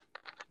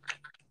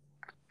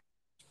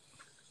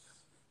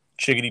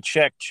Chickadee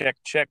check, check,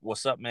 check.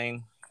 What's up,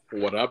 man?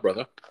 What up,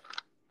 brother?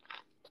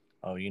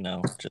 Oh,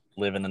 just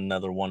living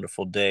another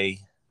wonderful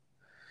day.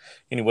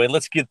 Anyway,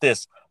 let's get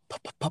this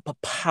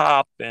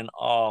popping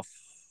off.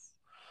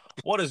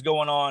 What is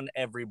going on,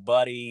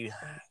 everybody?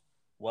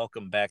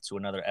 Welcome back to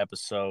another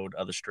episode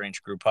of the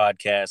Strange Crew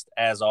podcast.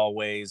 As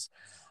always,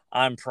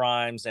 I'm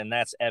Primes, and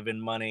that's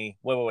Evan Money.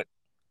 Wait.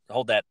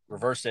 Hold that.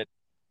 Reverse it.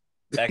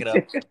 Back it up.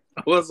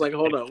 I was like,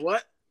 hold on,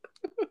 what?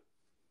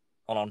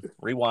 Hold on.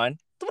 Rewind.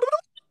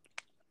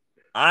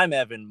 I'm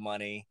Evan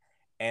Money,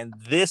 and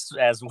this,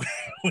 as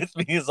with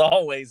me as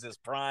always, is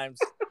Primes.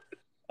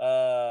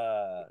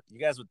 You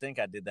guys would think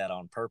I did that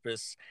on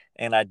purpose,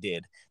 and I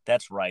did.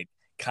 That's right.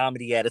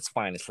 Comedy at its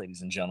finest,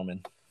 ladies and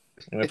gentlemen.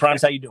 Anyway,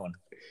 Primes, how you doing?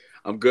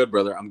 I'm good,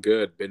 brother. I'm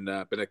good. Been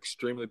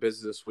extremely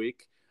busy this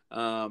week.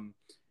 And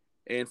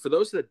for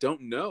those that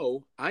don't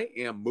know, I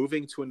am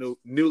moving to a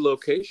new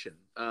location.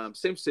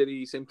 Same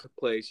city, same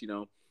place.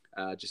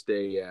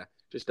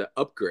 Just a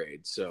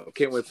upgrade. So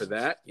can't wait for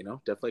that.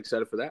 Definitely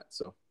excited for that.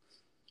 So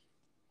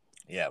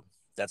yeah,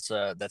 that's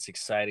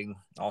exciting.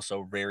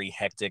 Also very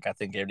hectic. I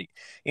think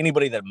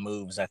anybody that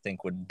moves, I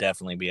think, would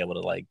definitely be able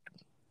to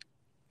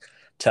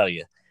tell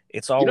you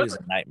it's always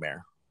a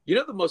nightmare.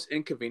 The most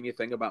inconvenient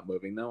thing about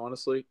moving, though,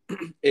 honestly,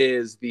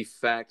 is the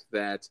fact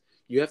that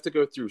you have to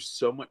go through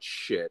so much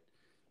shit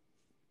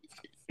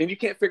and you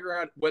can't figure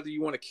out whether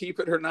you want to keep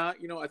it or not.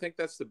 I think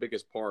that's the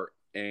biggest part.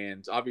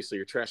 And obviously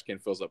your trash can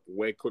fills up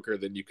way quicker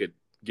than you could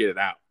get it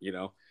out,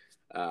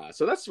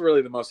 So that's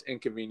really the most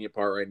inconvenient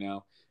part right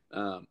now.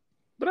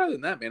 But other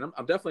than that, man,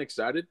 I'm definitely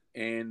excited.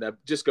 And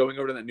just going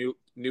over to that new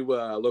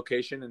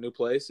location, a new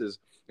place is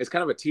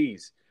kind of a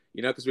tease,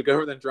 because we go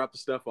over there and drop the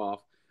stuff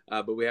off.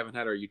 But we haven't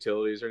had our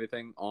utilities or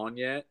anything on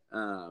yet.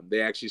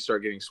 They actually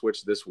start getting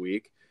switched this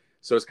week.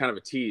 So it's kind of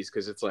a tease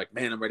because it's like,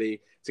 man, I'm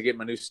ready to get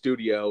my new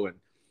studio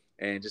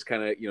and just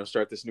kind of,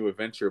 start this new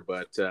adventure.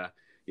 But,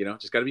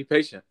 just got to be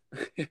patient.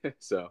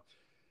 So.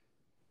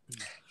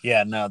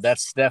 Yeah, no,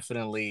 that's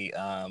definitely,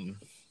 I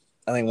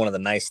think one of the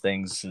nice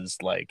things is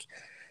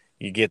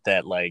you get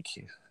that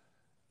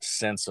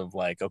sense of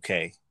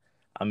okay,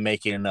 I'm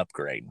making an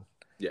upgrade.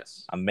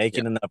 Yes. I'm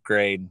making an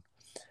upgrade.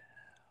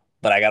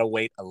 But I got to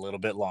wait a little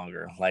bit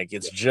longer.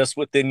 It's just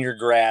within your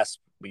grasp,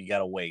 but you got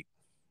to wait.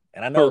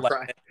 And I know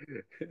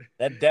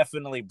that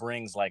definitely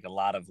brings a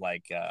lot of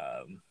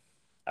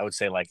I would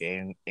say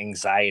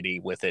anxiety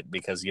with it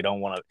because you don't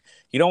want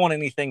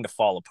anything to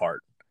fall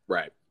apart.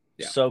 Right.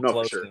 Yeah. So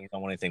close, sure. And you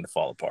don't want anything to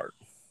fall apart.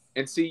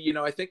 And see,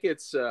 I think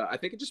I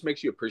think it just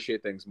makes you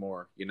appreciate things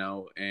more,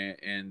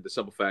 and the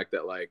simple fact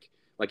that like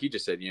you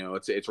just said,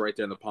 it's right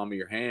there in the palm of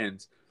your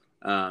hands.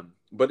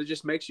 But it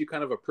just makes you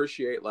kind of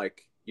appreciate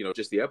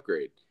just the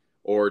upgrade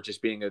or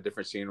just being a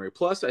different scenery.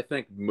 Plus, I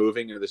think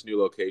moving into this new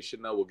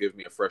location though will give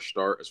me a fresh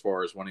start as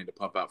far as wanting to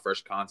pump out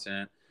fresh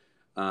content,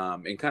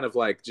 and kind of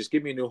just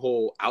give me a new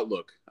whole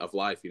outlook of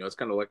life. It's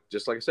kind of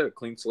just like I said, a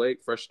clean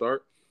slate, fresh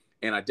start.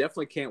 And I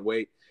definitely can't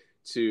wait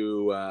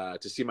to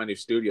see my new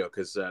studio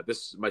because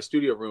my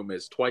studio room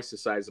is twice the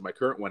size of my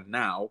current one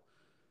now.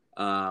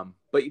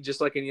 But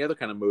just like any other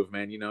kind of move,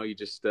 man, you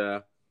just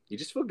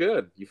feel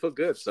good. You feel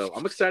good. So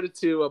I'm excited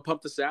to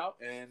pump this out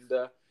and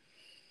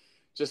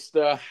just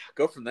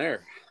go from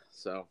there.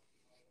 So,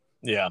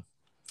 yeah,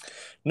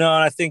 no,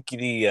 and I think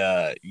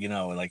the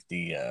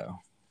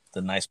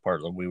nice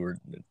part that we were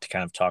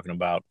kind of talking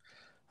about,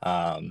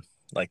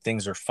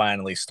 things are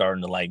finally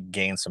starting to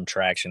gain some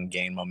traction,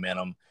 gain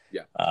momentum,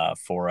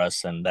 for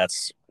us, and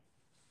that's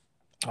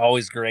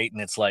always great.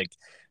 And it's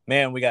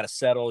man, we got to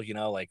settle,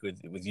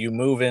 with you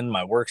moving,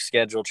 my work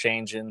schedule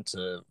changing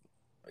to,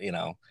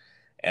 and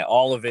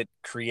all of it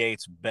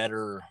creates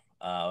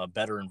a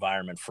better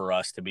environment for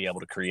us to be able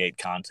to create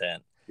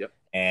content. Yep.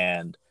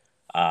 And,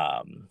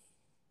 and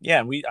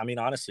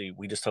honestly,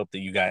 we just hope that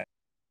you guys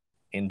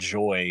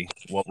enjoy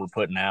what we're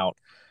putting out.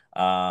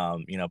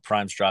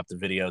 Prime's dropped the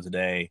video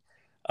today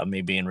of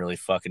me being really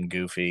fucking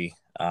goofy.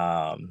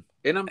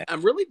 And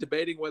I'm really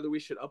debating whether we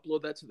should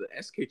upload that to the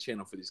SK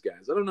channel for these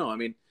guys. I don't know. I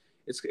mean,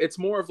 it's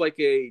more of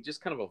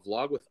just kind of a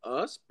vlog with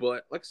us,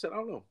 but like I said, I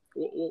don't know.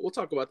 We'll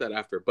talk about that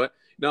after. But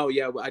no,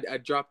 yeah, I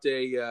dropped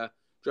a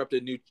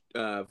new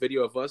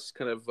video of us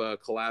kind of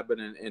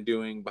collabing and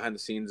doing behind the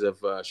scenes of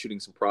shooting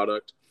some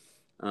product.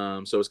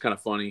 So it's kind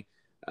of funny.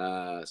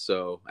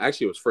 So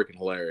actually, it was freaking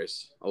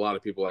hilarious. A lot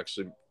of people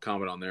actually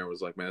comment on there and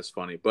was like, "Man, that's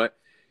funny." But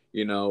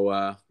it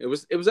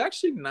was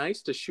actually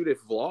nice to shoot a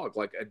vlog,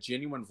 like a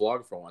genuine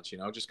vlog for once.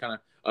 Just kind of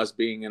us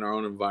being in our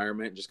own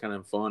environment, just kind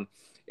of fun.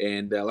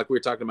 And like we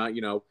were talking about,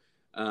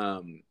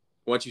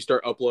 once you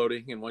start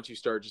uploading and once you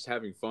start just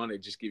having fun,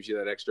 it just gives you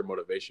that extra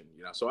motivation.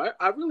 So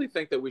I really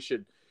think that we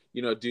should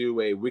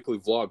do a weekly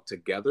vlog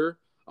together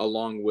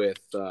along with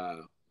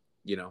our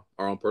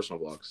own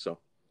personal vlogs. So.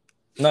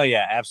 No,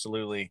 yeah,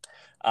 absolutely.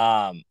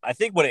 I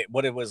think what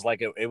it was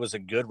like, it was a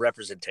good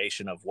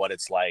representation of what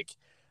it's like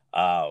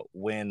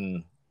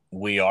when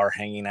we are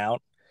hanging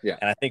out. Yeah.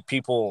 And I think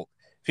people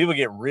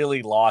get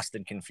really lost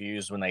and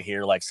confused when they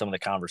hear some of the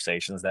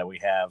conversations that we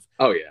have.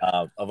 Oh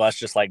yeah. Of us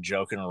just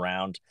joking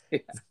around. Yeah.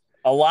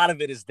 a lot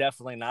of it is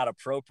definitely not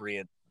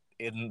appropriate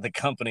in the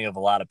company of a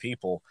lot of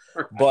people,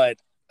 but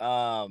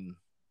and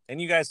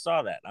you guys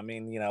saw that. I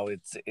mean, you know,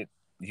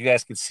 you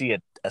guys could see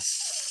a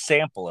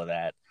sample of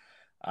that.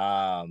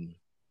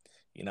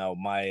 You know,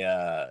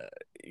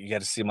 you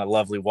got to see my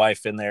lovely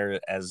wife in there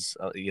as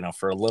you know,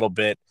 for a little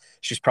bit.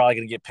 She's probably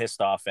going to get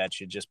pissed off at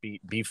you. Just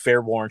be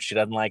fair warned. She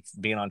doesn't like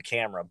being on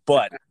camera,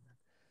 but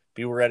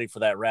be ready for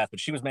that wrath. But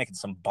she was making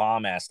some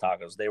bomb ass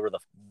tacos.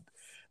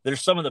 They're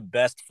some of the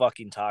best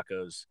fucking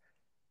tacos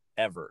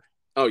ever.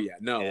 Oh yeah,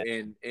 no,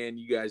 and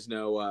you guys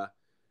know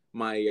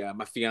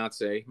my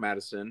fiance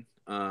Madison.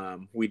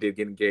 We did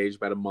get engaged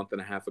about a month and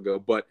a half ago,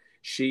 but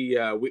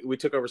we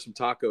took over some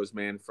tacos,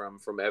 man,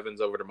 from Evans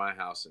over to my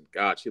house, and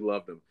God, she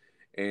loved them.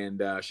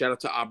 And shout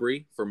out to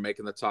Aubrey for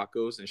making the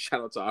tacos, and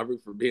shout out to Aubrey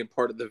for being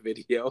part of the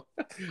video.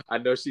 I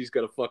know she's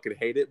gonna fucking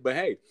hate it, but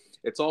hey,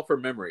 it's all for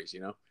memories,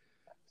 you know.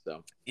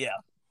 So yeah.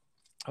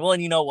 Well,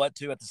 and you know what,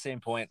 too, at the same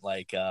point,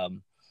 like I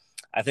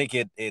think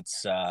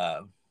it's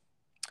I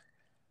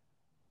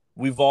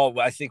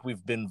think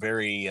we've been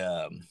very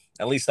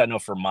at least I know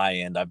from my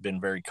end, I've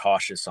been very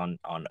cautious on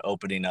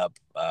opening up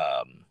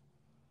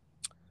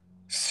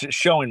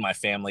showing my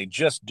family,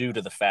 just due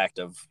to the fact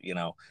of, you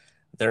know,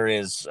 there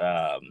is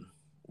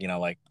you know,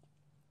 like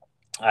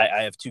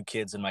I have 2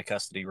 kids in my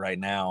custody right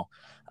now,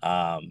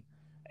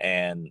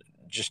 and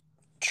just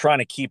trying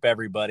to keep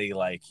everybody,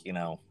 like, you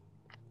know,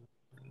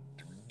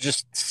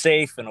 just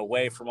safe and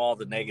away from all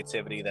the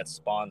negativity that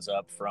spawns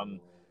up from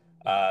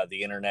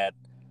the internet.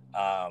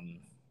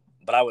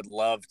 But I would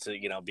love to,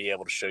 you know, be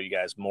able to show you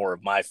guys more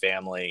of my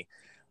family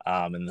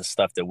and the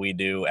stuff that we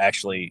do.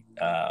 Actually,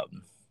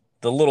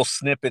 the little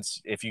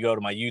snippets, if you go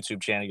to my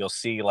YouTube channel, you'll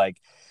see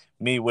like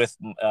me with,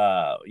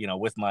 you know,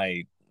 with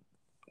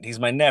he's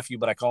my nephew,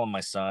 but I call him my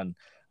son,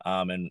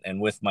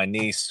 and with my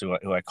niece,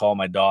 who I call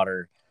my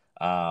daughter.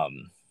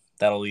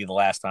 That'll be the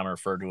last time I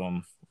refer to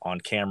him on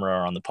camera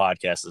or on the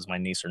podcast as my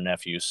niece or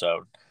nephew.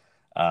 So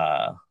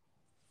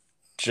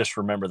just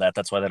remember that.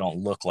 That's why they don't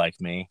look like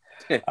me.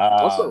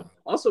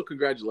 Also,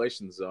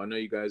 congratulations, though. I know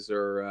you guys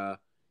are,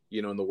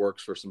 you know, in the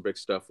works for some big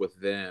stuff with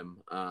them.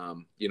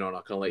 You know, and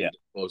I'll kind of let you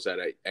close that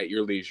at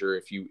your leisure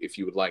if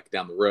you would like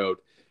down the road.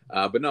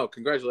 But no,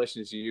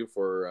 congratulations to you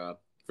for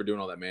doing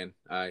all that, man.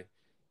 I,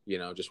 you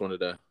know, just wanted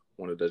to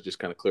just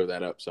kind of clear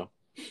that up. So.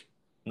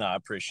 No, I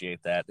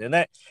appreciate that. And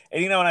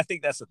you know, and I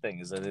think that's the thing,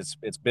 is that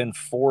it's been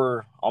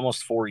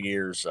almost 4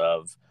 years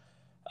of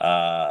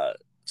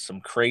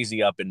some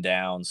crazy up and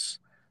downs.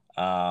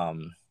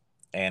 And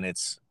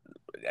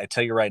I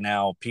tell you right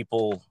now,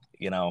 people,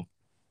 you know,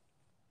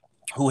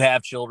 who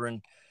have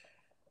children,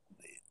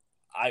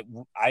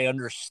 I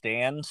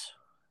understand,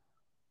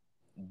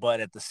 but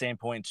at the same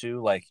point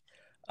too, like,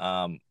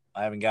 I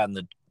haven't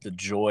gotten the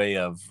joy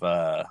of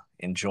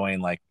enjoying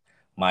like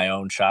my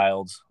own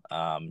child.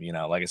 You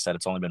know, like I said,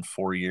 it's only been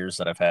 4 years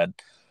that I've had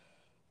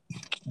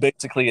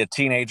basically a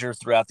teenager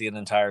throughout the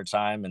entire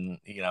time. And,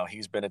 you know,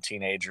 he's been a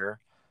teenager.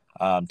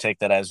 Take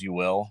that as you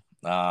will.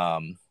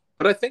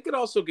 But I think it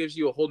also gives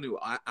you a whole new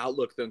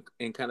outlook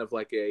and kind of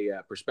like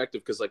a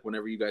perspective. Cause like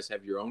whenever you guys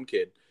have your own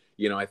kid,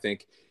 you know, I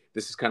think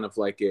this is kind of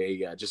like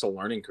just a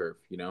learning curve,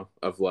 you know,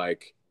 of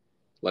like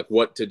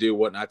what to do,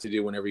 what not to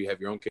do whenever you have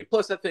your own kid.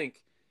 Plus I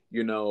think,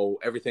 you know,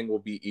 everything will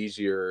be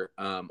easier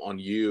on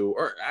you,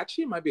 or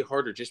actually it might be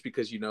harder just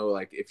because, you know,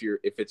 like if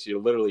it's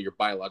literally your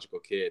biological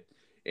kid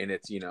and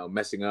it's, you know,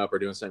 messing up or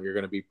doing something, you're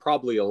going to be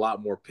probably a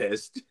lot more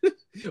pissed,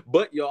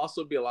 but you'll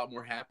also be a lot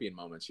more happy in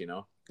moments, you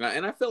know?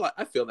 And I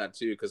feel that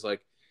too. Cause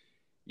like,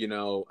 you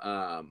know,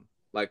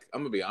 like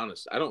I'm gonna be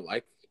honest, I don't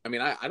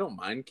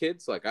mind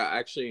kids. Like I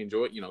actually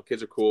enjoy it. You know,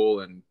 kids are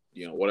cool and,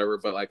 you know, whatever,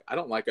 but like, I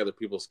don't like other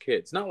people's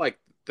kids. Not like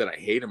that I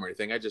hate them or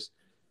anything. I just,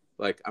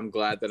 like, I'm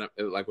glad that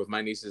like with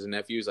my nieces and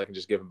nephews, I can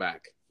just give them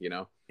back, you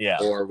know? Yeah.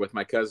 Or with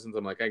my cousins,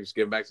 I'm like, I can just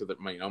give them back to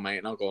my aunt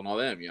and uncle and all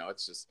them, you know?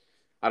 It's just,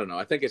 I don't know.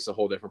 I think it's a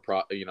whole different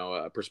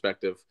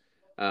perspective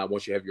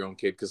once you have your own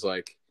kid. Cause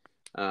like,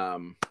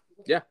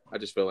 yeah, I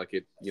just feel like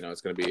it, you know,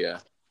 it's going to be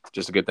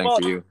just a good thing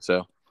for you.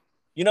 So,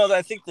 you know,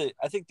 I think the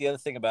other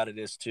thing about it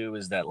is too,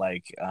 is that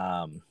like,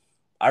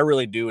 I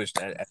really do, as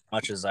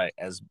much as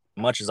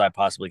I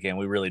possibly can.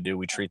 We really do.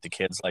 We treat the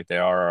kids like they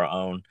are our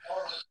own.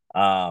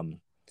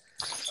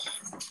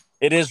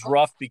 It is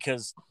rough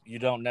because you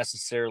don't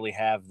necessarily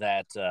have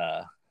that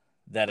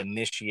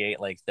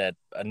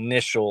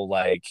initial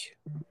like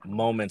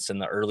moments in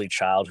the early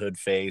childhood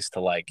phase to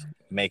like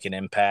make an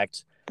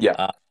impact.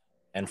 Yeah.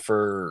 And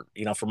for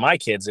my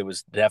kids, it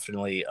was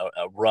definitely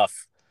a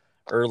rough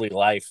early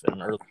life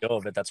and early go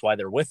of it. That's why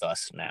they're with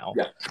us now.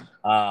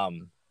 Yeah.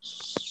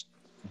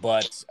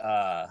 But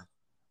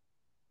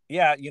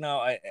yeah, you know,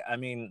 I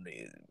mean,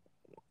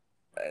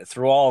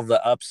 through all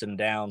the ups and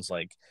downs,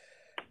 like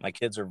my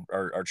kids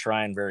are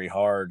trying very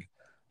hard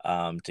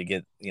to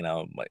get, you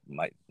know,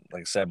 my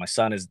like I said, my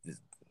son has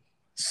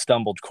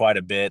stumbled quite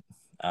a bit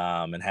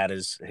and had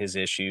his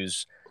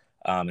issues,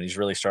 and he's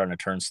really starting to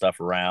turn stuff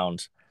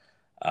around.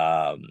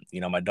 You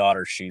know, my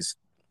daughter, she's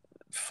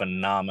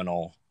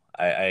phenomenal.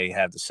 I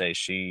have to say,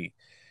 she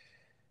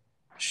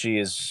she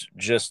is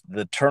just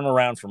the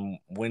turnaround from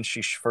when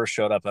she first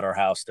showed up at our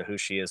house to who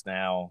she is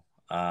now.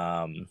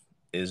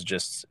 Is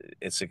just,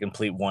 it's a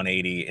complete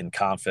 180 in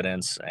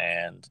confidence.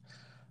 And,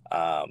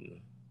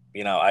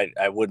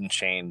 I wouldn't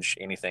change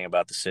anything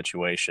about the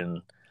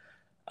situation.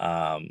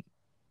 Um,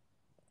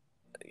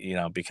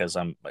 because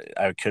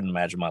I couldn't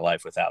imagine my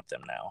life without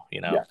them now,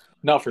 Yeah,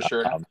 no, for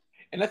sure. Um,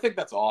 And I think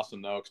that's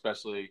awesome though,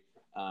 especially,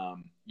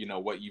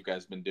 what you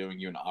guys been doing,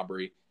 you and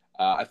Aubrey.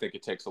 I think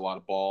it takes a lot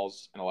of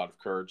balls and a lot of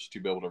courage to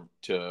be able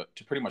to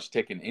pretty much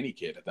take in any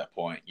kid at that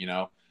point,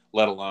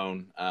 let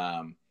alone,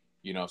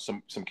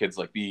 some kids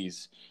like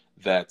these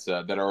that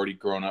are already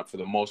grown up for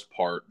the most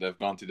part, that have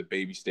gone through the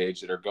baby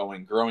stage, that are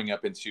growing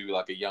up into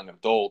like a young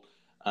adult,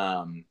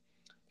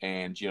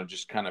 and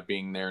just kind of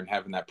being there and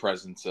having that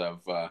presence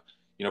of,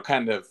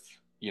 kind of,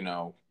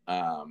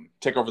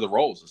 take over the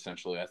roles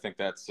essentially. I think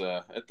it's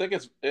a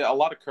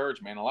lot of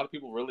courage, man. A lot of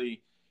people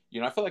really,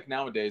 I feel like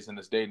nowadays in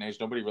this day and age,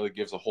 nobody really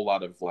gives a whole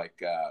lot of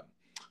like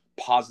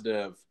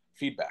positive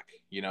feedback.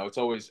 It's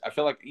always, I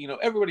feel like,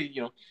 everybody,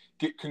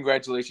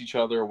 congratulates each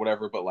other or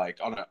whatever, but like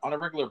on a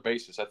regular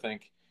basis, I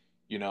think,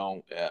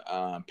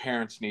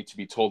 parents need to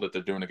be told that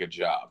they're doing a good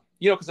job.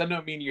 Because I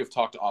know me and you have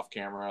talked off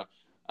camera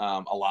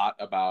a lot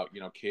about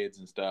kids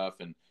and stuff,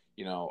 and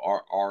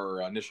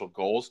our initial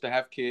goals to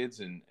have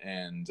kids, and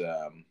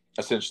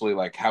essentially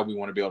like how we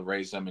want to be able to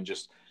raise them, and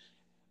just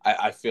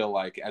I feel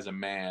like as a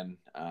man,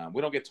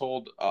 we don't get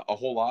told a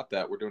whole lot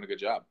that we're doing a good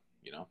job,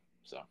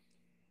 so.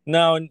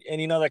 No, and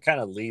that kind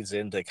of leads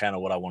into kind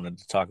of what I wanted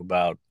to talk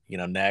about,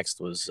 next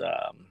was,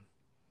 I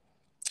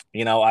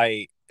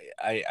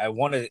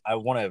want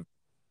to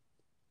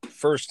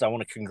first, I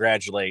want to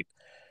congratulate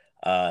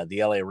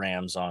the LA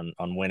Rams on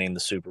winning the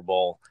Super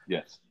Bowl.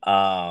 Yes.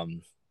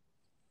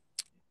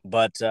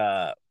 But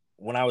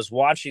when I was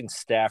watching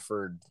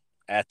Stafford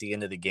at the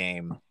end of the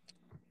game,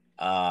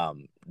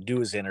 do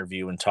his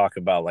interview and talk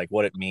about like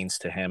what it means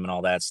to him and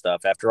all that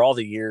stuff, after all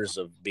the years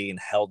of being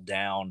held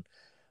down,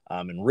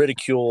 and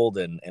ridiculed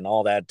and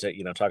all that,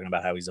 talking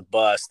about how he's a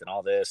bust and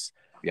all this.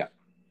 Yeah.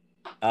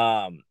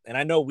 And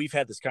I know we've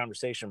had this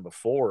conversation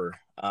before.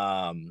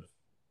 I'm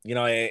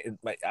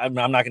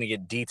not going to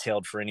get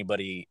detailed for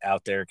anybody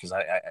out there, because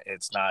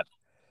it's not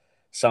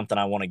something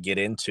I want to get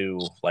into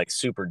like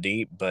super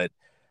deep, but,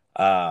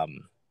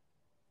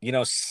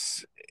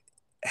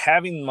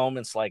 having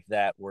moments like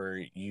that where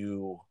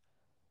you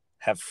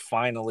have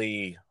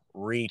finally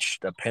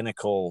reached a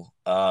pinnacle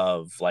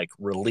of like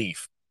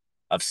relief,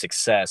 of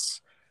success,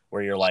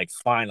 where you're like,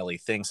 finally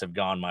things have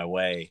gone my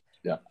way.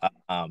 Yeah.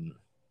 I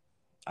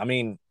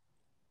mean,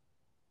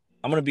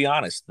 I'm going to be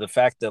honest. The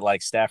fact that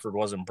like Stafford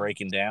wasn't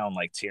breaking down,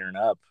 like tearing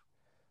up,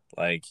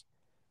 like,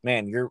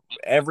 man,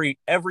 every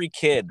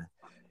kid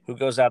who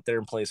goes out there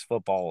and plays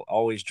football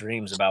always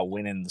dreams about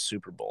winning the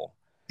Super Bowl.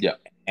 Yeah.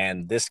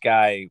 And this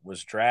guy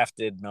was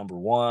drafted number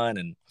 1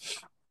 and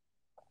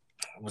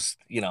was,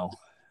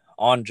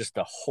 on just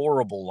a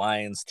horrible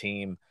Lions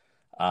team,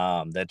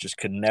 that just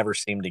could never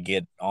seem to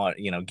get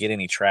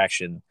any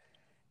traction.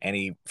 And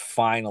he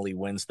finally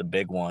wins the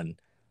big one.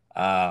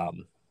 I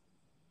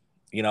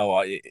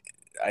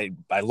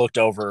looked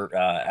over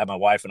at my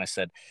wife and I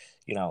said,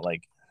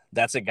 like,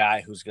 that's a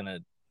guy who's going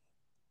to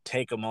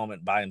take a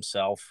moment by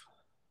himself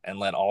and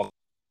let all.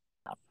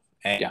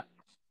 And, yeah.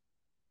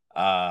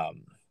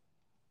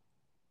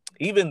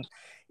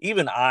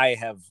 Even I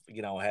have,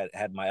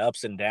 had my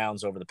ups and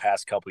downs over the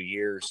past couple of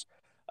years,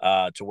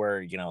 to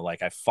where,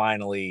 like I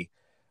finally,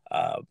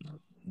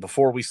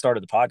 before we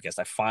started the podcast,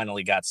 I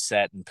finally got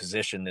set and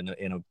positioned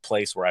in a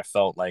place where I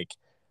felt like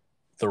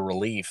the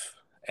relief.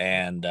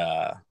 And,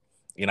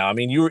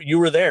 you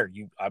were there.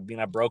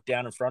 I broke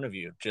down in front of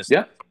you, just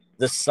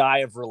the sigh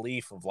of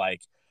relief of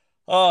like,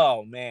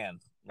 oh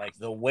man, like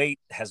the weight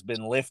has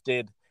been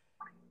lifted.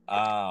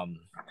 And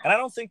I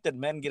don't think that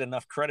men get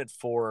enough credit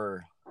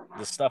for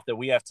the stuff that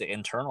we have to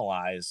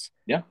internalize.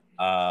 Yeah.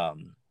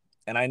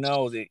 And I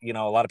know that, a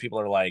lot of people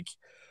are like,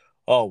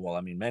 oh, well,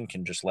 I mean, men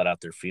can just let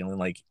out their feeling.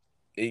 Like,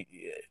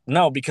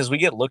 no, because we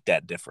get looked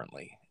at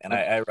differently. And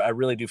I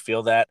really do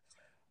feel that.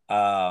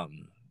 I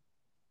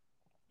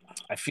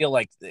feel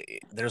like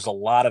there's a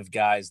lot of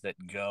guys that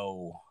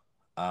go,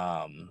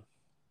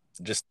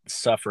 just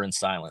suffer in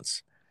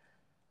silence.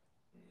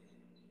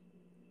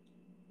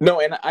 No,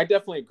 and I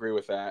definitely agree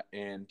with that.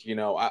 And,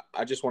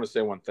 I just want to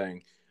say one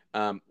thing.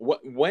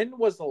 When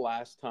was the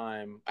last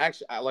time,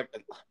 actually, let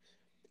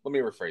me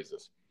rephrase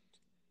this.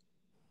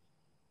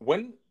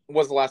 When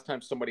was the last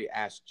time somebody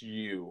asked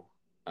you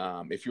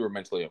if you were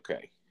mentally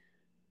okay?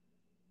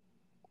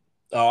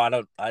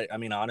 Oh, I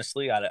mean,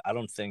 honestly, I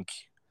don't think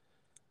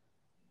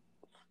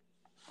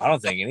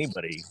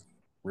anybody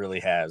really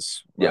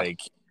has. Like,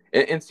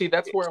 and see,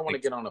 that's where I want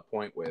to get on a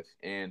point with.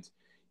 And,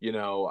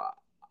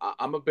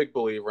 I'm a big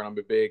believer and I'm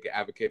a big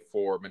advocate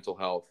for mental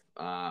health.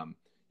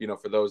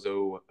 For those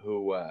who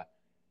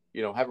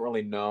haven't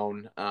really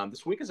known,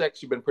 this week has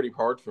actually been pretty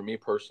hard for me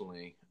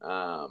personally.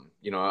 I'm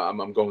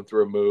going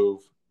through a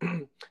move,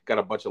 got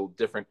a bunch of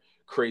different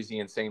crazy,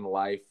 insane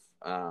life,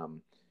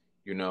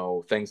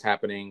 things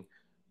happening.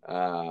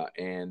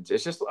 And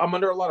it's just, I'm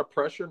under a lot of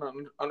pressure and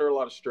I'm under a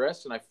lot of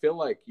stress. And I feel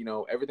like,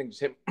 everything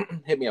just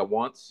hit me at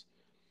once.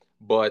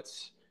 But,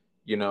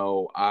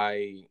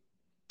 I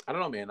don't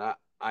know, man.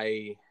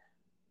 I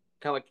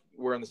kind of like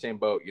we're in the same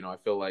boat. I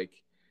feel like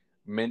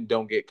men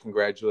don't get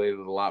congratulated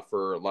a lot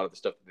for a lot of the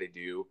stuff that they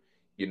do,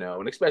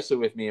 and especially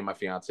with me and my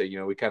fiance,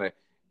 we kind of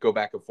go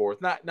back and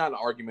forth, not an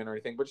argument or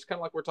anything, but just kind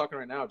of like we're talking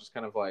right now, just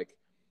kind of like,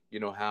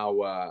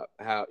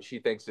 how she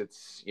thinks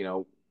it's,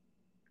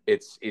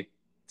 it's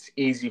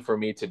easy for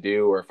me to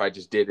do, or if I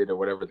just did it or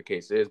whatever the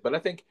case is. But I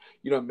think,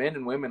 men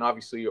and women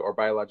obviously are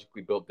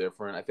biologically built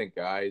different. I think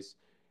guys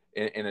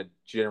in a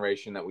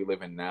generation that we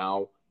live in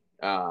now,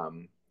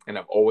 and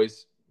I've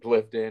always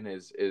lived in,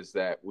 is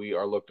that we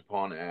are looked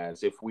upon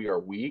as, if we are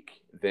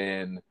weak,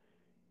 then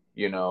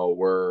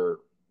we're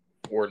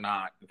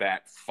not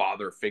that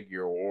father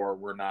figure, or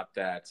we're not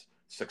that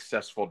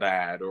successful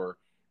dad, or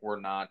we're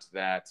not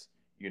that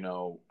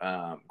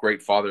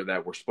great father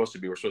that we're supposed to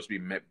be. We're supposed to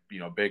be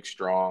big,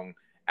 strong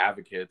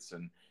advocates,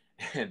 and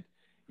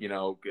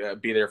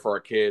be there for our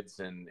kids,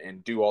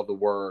 and do all the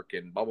work,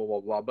 and blah blah blah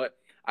blah. But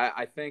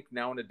I think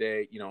now in the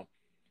day,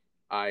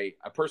 I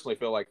personally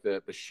feel like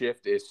the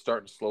shift is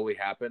starting to slowly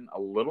happen a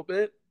little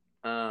bit.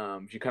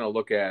 If you kind of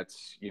look at,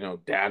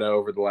 data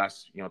over the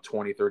last,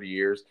 20, 30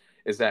 years,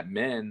 is that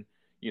men,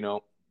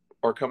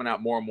 are coming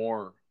out more and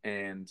more,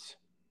 and,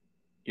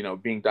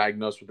 being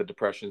diagnosed with the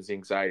depressions, the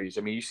anxieties.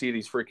 I mean, you see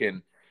these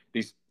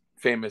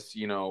famous,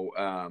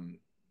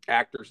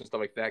 actors and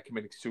stuff like that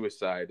committing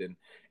suicide.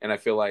 And I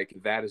feel like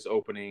that is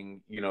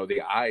opening,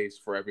 the eyes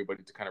for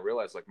everybody to kind of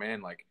realize, like,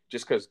 man, like,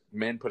 just because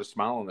men put a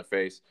smile on their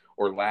face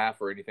or laugh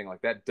or anything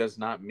like that does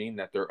not mean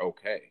that they're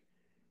okay.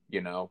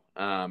 And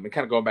kind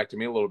of going back to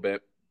me a little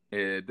bit,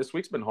 this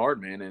week's been hard,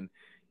 man. And,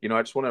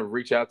 I just want to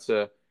reach out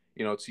to,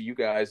 to you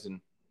guys, and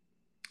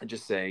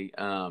just say,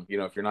 if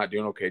you're not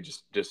doing okay,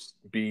 just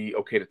be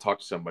okay to talk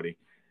to somebody.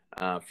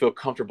 Feel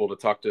comfortable to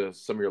talk to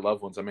some of your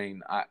loved ones. I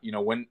mean,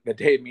 when the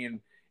day me and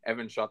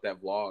Evan shot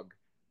that vlog,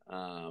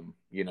 I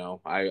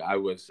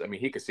mean,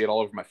 he could see it all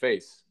over my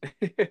face,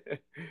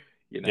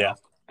 Yeah.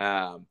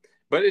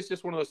 But it's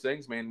just one of those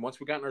things, man. Once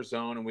we got in our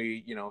zone, and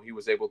he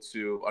was able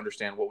to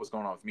understand what was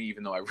going on with me,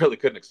 even though I really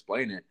couldn't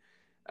explain it.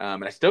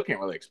 And I still can't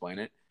really explain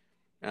it.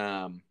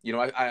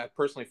 I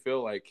personally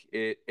feel like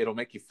it'll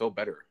make you feel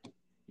better,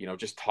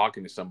 just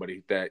talking to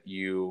somebody that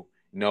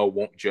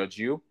won't judge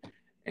you.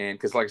 And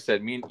because, like I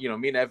said, me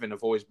and Evan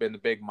have always been the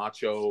big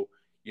macho,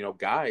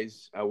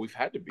 guys. We've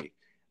had to be.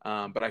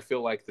 But I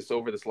feel like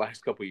over this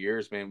last couple of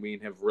years, man, we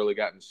have really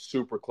gotten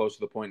super close to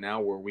the point now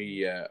where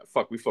we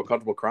feel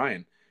comfortable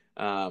crying.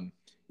 And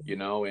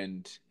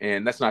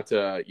that's not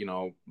to,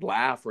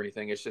 laugh or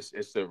anything.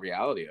 It's the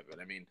reality of it.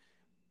 I mean,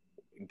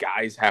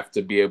 guys have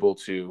to be able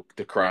to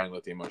cry and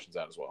let the emotions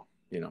out as well,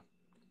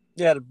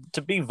 Yeah.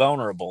 To be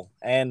vulnerable.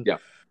 And, yeah.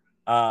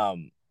 I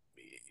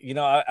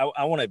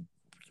want to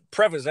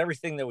preface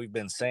everything that we've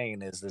been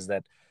saying is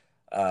that,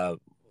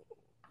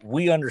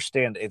 we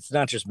understand it's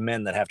not just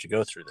men that have to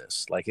go through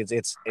this. Like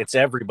it's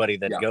everybody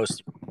that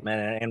goes through,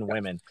 men and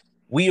women.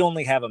 We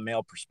only have a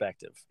male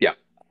perspective. Yeah.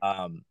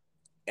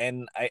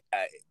 And I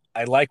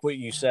like what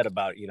you said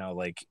about,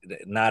 like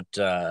not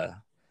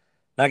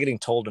getting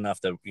told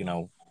enough that,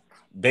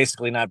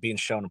 basically not being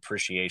shown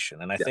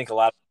appreciation. And I think a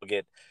lot of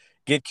people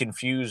get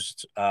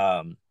confused.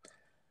 And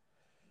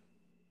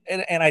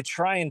I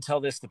try and tell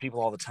this to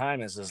people all the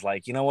time is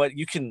like, you know what,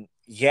 you can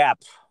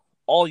yap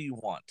all you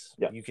want.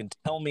 Yeah. You can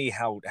tell me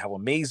how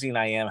amazing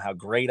I am, how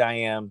great I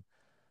am.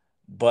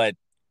 But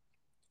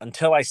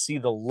until I see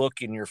the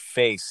look in your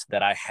face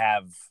that I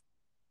have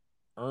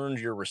earned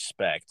your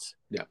respect,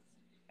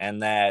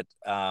 and that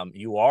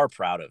you are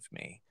proud of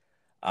me,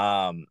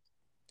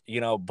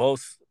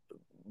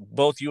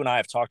 both you and I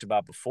have talked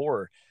about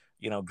before,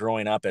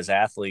 growing up as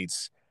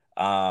athletes,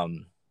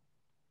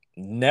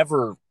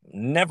 never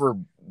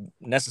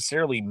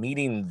necessarily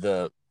meeting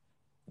the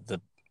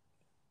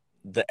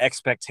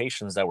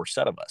expectations that were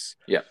set of us.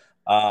 Yeah.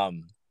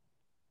 I'm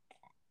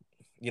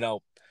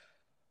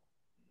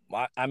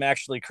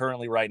actually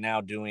currently right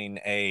now doing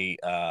a,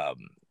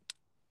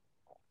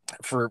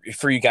 for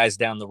you guys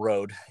down the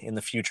road in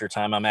the future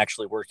time, I'm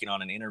actually working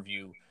on an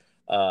interview,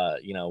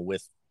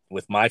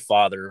 with my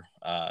father,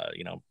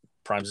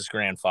 Prime's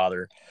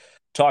grandfather,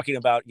 talking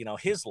about,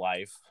 his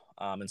life,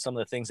 and some of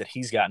the things that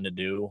he's gotten to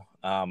do.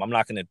 I'm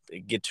not going to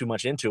get too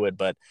much into it,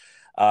 but,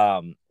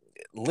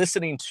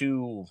 listening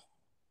to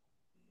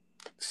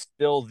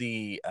still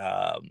the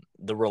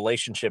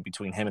relationship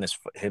between him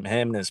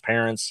and his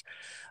parents,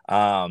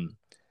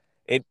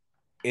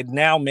 it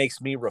now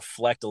makes me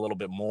reflect a little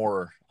bit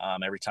more,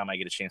 every time I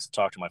get a chance to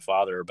talk to my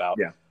father about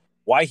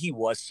why he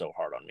was so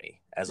hard on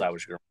me as I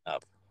was growing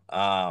up.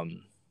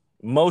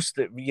 Most,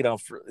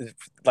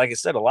 like I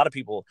said, a lot of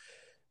people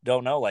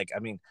don't know. Like, I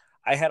mean,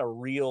 I had a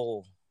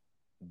real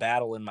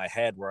battle in my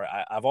head where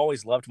I've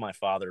always loved my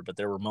father, but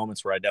there were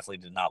moments where I definitely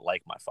did not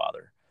like my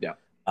father. Yeah.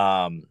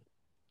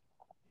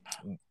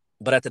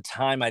 But at the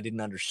time I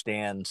didn't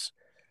understand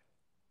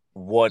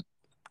what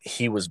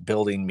he was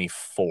building me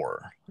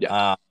for.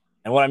 Yeah.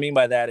 And what I mean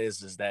by that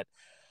is that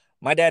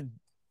my dad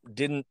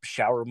didn't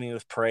shower me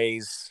with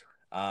praise.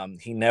 I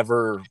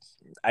never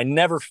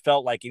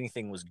felt like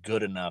anything was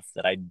good enough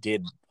that I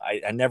did.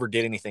 I never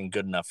did anything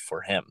good enough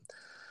for him.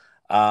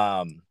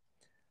 Um,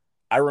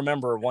 I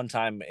remember one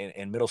time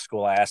in middle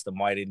school, I asked him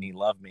why didn't he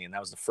love me, and that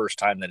was the first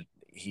time that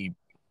he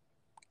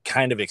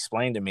kind of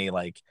explained to me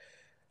like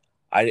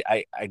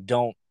I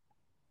don't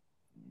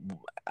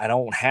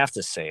have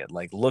to say it.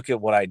 Like, look at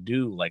what I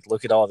do. Like,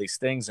 look at all these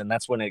things, and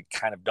that's when it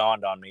kind of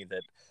dawned on me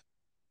that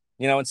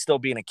and still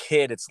being a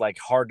kid, it's like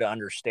hard to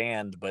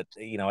understand. But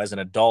as an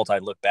adult, I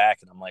look back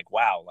and I'm like,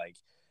 wow, like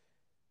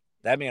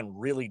that man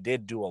really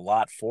did do a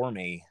lot for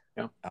me.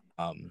 Yeah.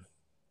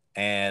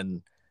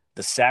 And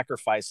the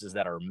sacrifices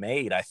that are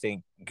made, I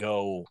think,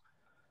 go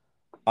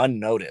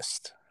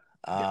unnoticed.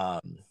 Yeah.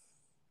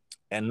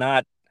 And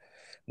not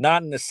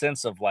in the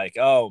sense of like,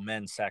 oh,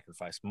 men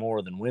sacrifice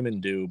more than women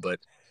do, but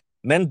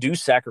men do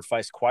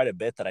sacrifice quite a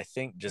bit that I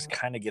think just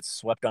kind of gets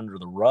swept under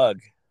the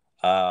rug.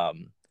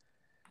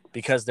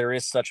 Because there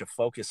is such a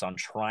focus on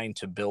trying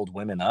to build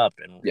women up,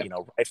 and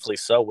rightfully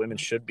so. Women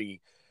should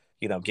be,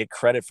 get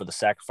credit for the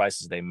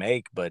sacrifices they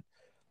make, but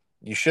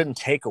you shouldn't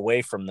take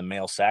away from the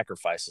male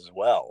sacrifice as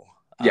well.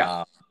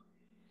 Yeah.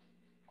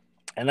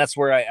 And that's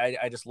where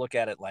I just look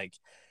at it like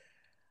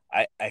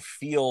I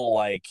feel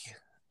like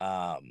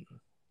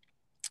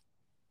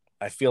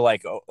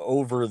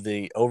over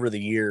the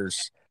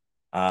years,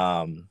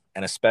 and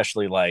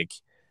especially like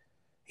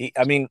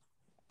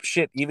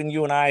shit, even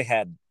you and I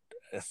had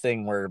a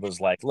thing where it was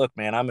like, look,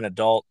 man, I'm an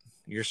adult.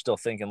 You're still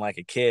thinking like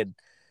a kid.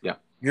 Yeah.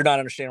 You're not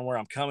understanding where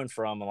I'm coming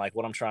from and like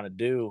what I'm trying to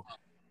do.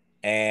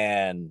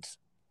 And,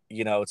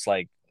 it's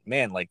like,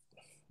 man, like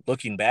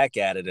looking back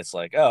at it, it's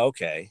like, oh,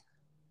 okay.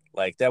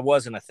 Like that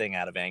wasn't a thing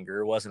out of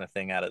anger. It wasn't a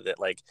thing out of that,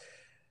 like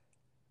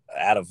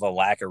out of a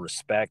lack of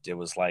respect. It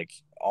was like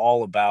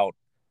all about,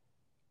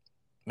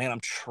 man, I'm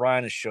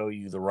trying to show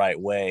you the right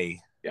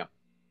way. Yeah.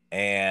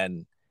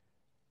 And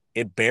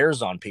it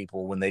bears on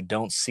people when they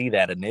don't see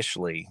that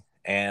initially.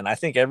 And I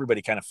think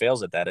everybody kind of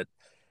fails at that,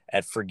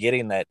 at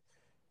forgetting that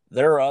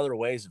there are other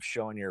ways of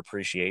showing your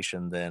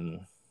appreciation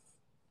than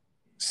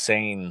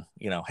saying,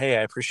 hey,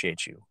 I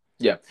appreciate you.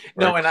 Yeah.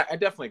 No, and I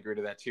definitely agree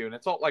to that too. And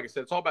it's all, like I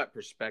said, it's all about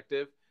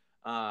perspective.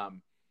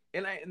 And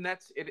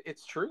that's it.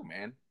 It's true,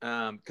 man.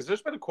 Because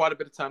there's been quite a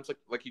bit of times,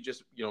 like you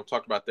just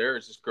talked about there,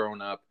 is just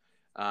growing up,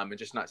 and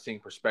just not seeing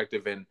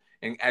perspective. And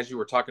as you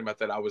were talking about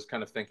that, I was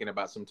kind of thinking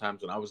about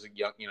sometimes when I was a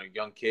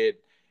young kid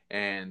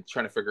and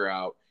trying to figure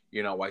out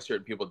why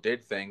certain people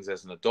did things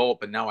as an adult,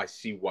 but now I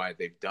see why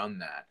they've done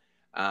that.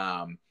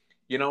 And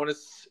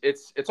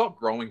it's all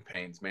growing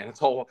pains, man.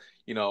 It's all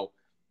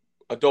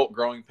adult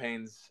growing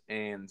pains,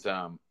 and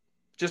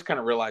just kind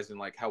of realizing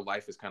like how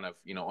life is kind of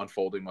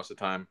unfolding most of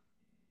the time.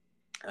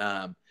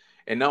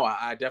 And no,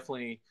 I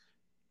definitely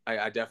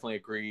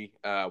agree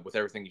with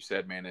everything you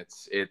said, man.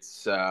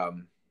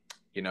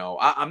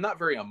 I'm not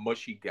very a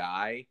mushy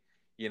guy,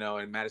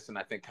 and Madison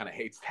I think kind of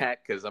hates that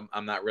because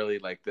I'm not really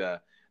like the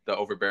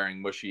overbearing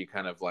mushy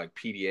kind of like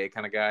PDA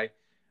kind of guy.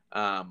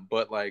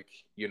 But like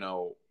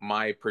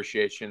my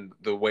appreciation,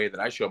 the way that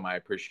I show my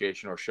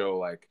appreciation or show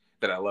like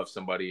that I love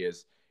somebody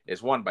is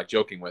one, by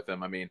joking with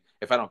them. I mean,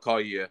 if I don't call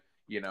you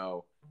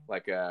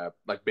like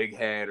big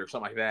head or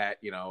something like that,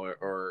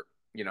 or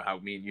how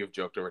me and you've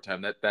joked over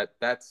time,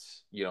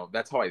 that's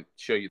that's how I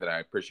show you that I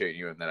appreciate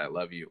you and that I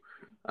love you.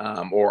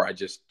 Or I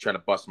just try to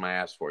bust my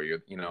ass for you.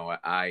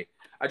 I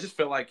just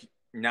feel like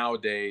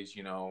nowadays,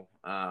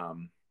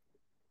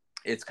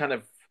 it's kind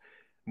of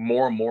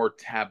more and more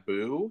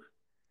taboo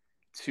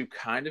to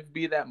kind of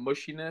be that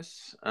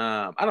mushiness.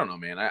 I don't know,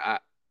 man. I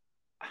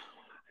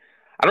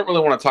don't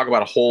really want to talk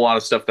about a whole lot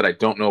of stuff that I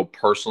don't know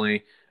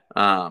personally.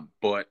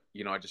 But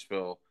I just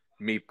feel,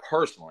 me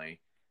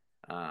personally,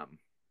 I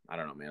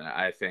don't know, man.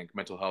 I think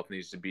mental health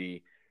needs to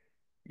be,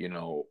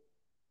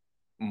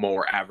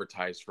 more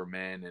advertised for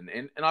men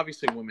and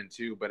obviously women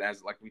too. But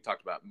as like we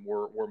talked about,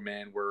 we're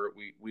men,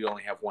 we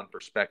only have one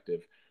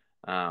perspective.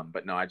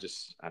 But no, I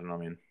don't know,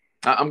 man.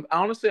 I'm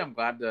honestly, I'm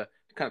glad to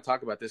kind of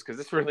talk about this because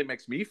this really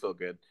makes me feel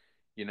good,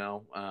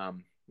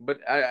 But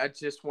I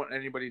just want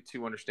anybody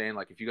to understand,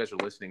 like, if you guys are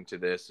listening to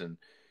this and,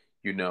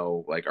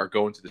 like are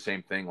going to the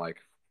same thing,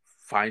 like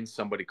find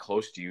somebody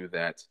close to you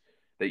that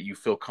you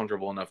feel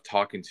comfortable enough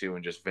talking to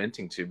and just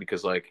venting to,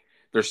 because like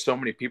there's so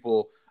many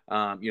people,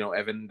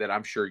 Evan, that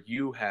I'm sure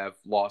you have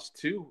lost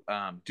to,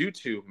 due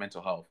to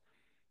mental health,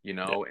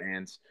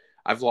 and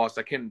I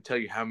can't tell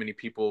you how many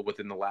people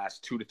within the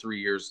last 2 to 3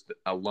 years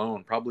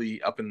alone,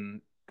 probably up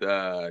in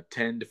the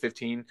 10 to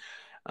 15,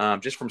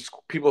 just from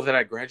people that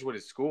I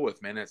graduated school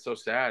with, man. It's so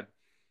sad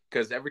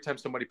because every time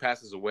somebody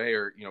passes away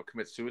or,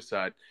 commits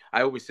suicide,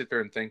 I always sit there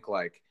and think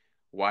like,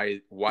 why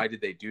did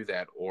they do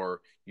that?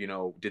 Or,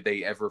 did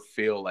they ever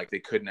feel like they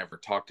couldn't ever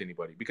talk to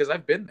anybody? Because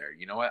I've been there,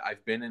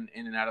 I've been in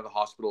and out of the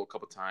hospital a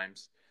couple of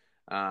times.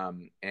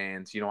 And,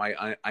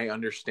 I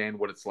understand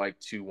what it's like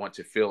to want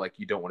to feel like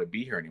you don't want to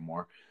be here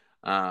anymore.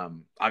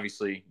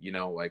 Obviously,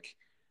 like,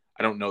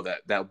 I don't know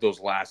that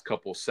those last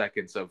couple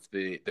seconds of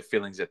the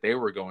feelings that they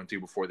were going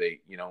through before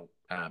they,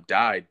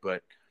 died,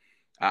 but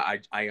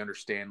I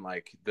understand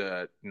like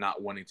the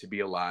not wanting to be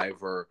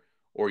alive, or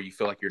you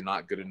feel like you're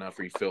not good enough,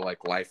 or you feel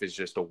like life is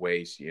just a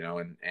waste,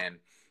 and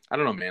I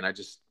don't know, man. I'm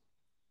just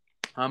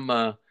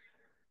hope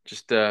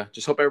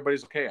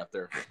everybody's okay out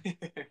there.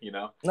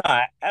 No,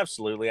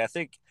 absolutely. I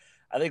think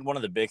one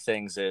of the big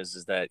things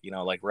is that,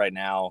 like right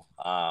now,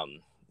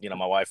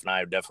 my wife and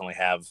I definitely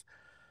have,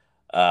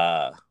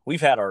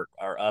 we've had our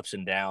ups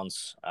and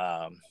downs.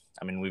 I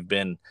mean, we've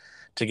been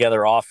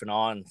together off and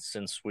on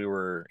since we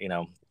were,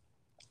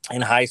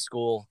 in high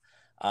school.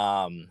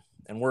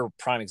 And we're a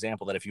prime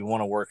example that if you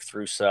want to work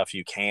through stuff,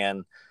 you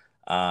can.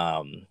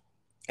 And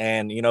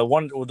the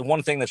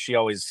one thing that she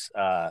always,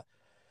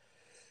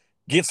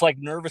 gets like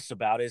nervous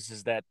about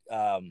is that,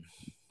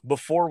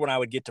 before, when I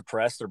would get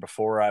depressed, or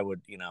before I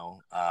would,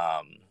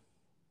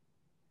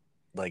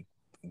 like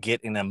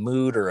get in a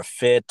mood or a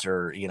fit,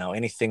 or,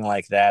 anything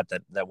like that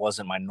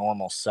wasn't my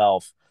normal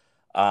self.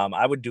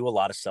 I would do a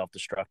lot of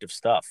self-destructive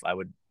stuff. I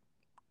would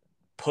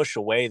push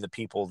away the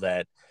people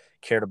that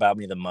cared about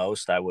me the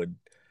most. I would,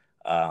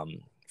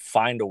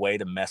 find a way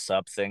to mess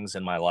up things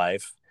in my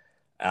life,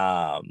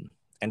 and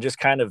just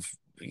kind of,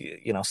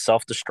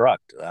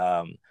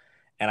 self-destruct.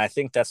 And I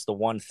think that's the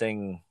one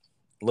thing,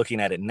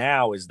 looking at it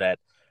now, is that,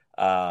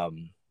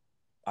 I'm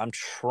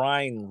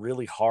trying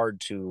really hard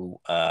to,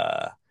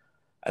 I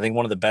think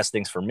one of the best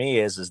things for me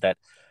is that,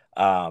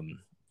 and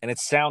it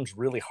sounds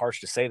really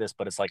harsh to say this,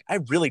 but it's like, I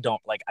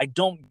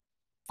don't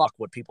fuck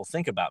what people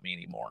think about me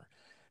anymore,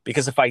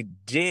 because if I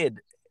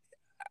did,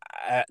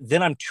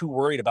 then I'm too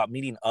worried about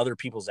meeting other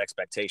people's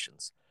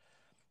expectations.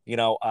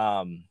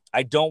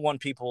 I don't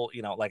want people,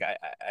 like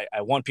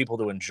I want people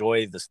to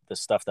enjoy the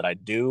stuff that I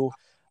do.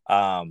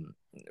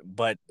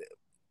 But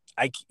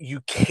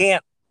you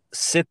can't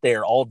sit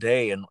there all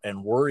day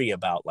and worry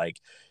about, like,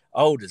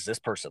 oh, does this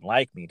person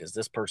like me? Does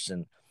this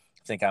person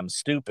think I'm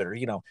stupid? Or,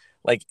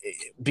 like,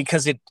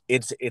 because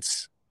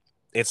it's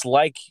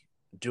like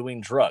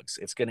doing drugs.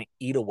 It's going to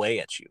eat away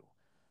at you.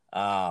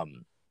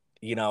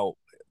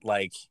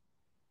 Like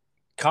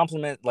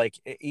compliment, like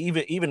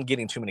even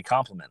getting too many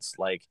compliments,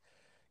 like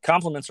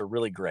compliments are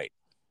really great.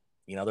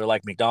 They're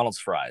like McDonald's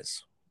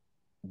fries,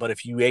 but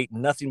if you ate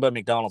nothing but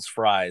McDonald's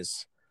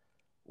fries,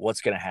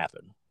 what's going to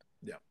happen?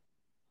 Yeah.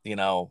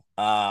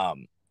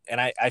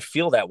 And I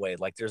feel that way.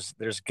 Like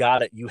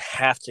you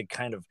have to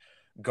kind of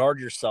guard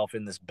yourself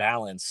in this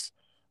balance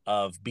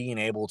of being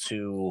able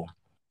to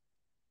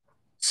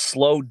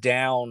slow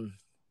down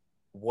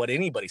what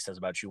anybody says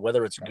about you,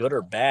 whether it's good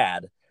or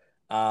bad.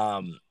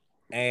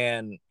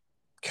 And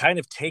kind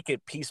of take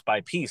it piece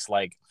by piece.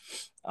 Like,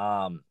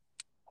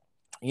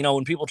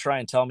 when people try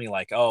and tell me,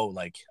 like, oh,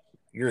 like,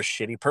 you're a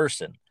shitty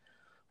person.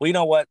 Well, you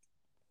know what?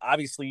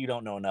 Obviously you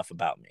don't know enough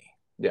about me.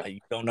 Yeah. You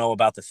don't know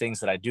about the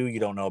things that I do. You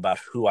don't know about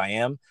who I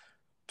am.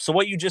 So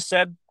what you just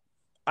said,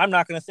 I'm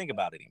not going to think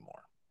about it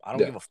anymore. I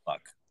don't give a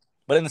fuck.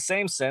 But in the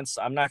same sense,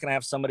 I'm not going to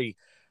have somebody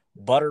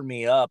butter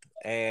me up,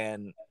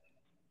 and,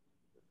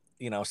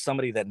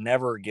 somebody that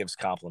never gives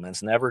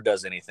compliments, never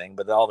does anything,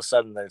 but all of a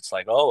sudden it's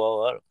like,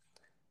 oh,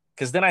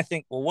 because then I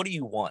think, well, what do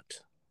you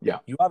want? Yeah.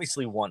 You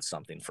obviously want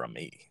something from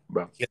me.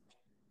 Bro.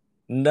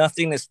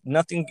 Nothing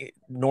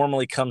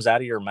normally comes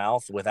out of your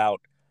mouth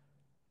without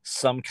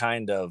some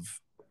kind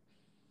of,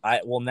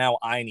 now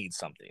I need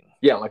something.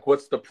 Yeah. Like,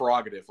 what's the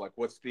prerogative? Like,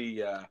 what's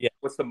the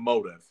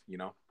motive,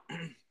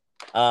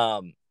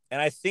 And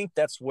I think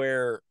that's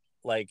where,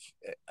 like,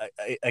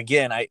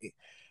 again,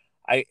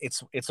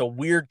 it's a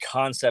weird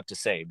concept to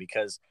say,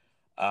 because,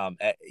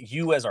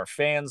 you as our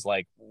fans,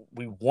 like,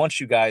 we want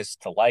you guys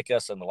to like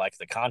us and to like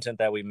the content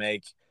that we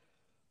make.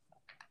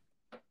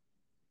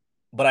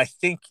 But I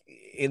think,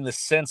 in the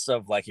sense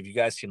of, like, if you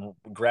guys can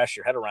grasp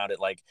your head around it,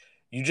 like,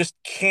 you just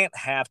can't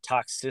have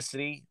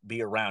toxicity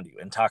be around you.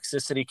 And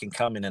toxicity can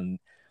come in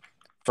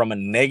from a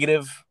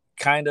negative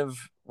kind of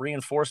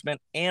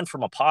reinforcement and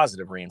from a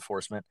positive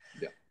reinforcement.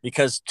 Yeah.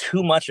 Because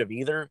too much of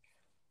either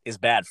is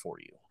bad for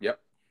you. Yep.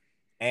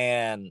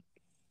 And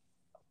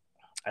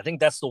I think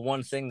that's the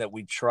one thing that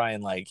we try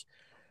and, like,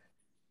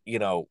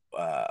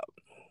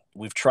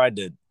 we've tried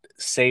to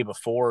say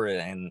before,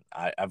 and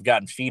I've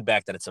gotten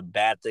feedback that it's a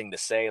bad thing to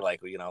say,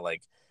 like,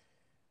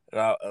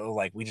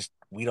 like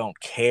we don't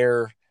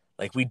care.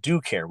 Like, we do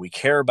care. We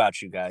care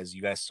about you guys.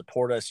 You guys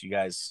support us. You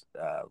guys,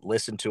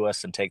 listen to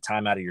us and take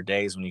time out of your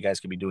days when you guys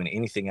could be doing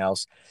anything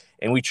else.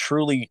 And we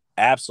truly,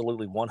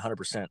 absolutely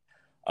 100%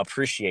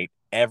 appreciate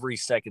every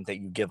second that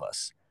you give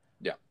us.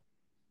 Yeah.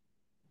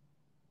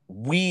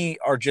 We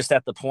are just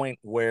at the point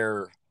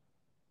where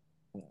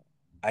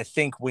I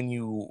think when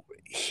you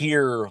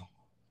hear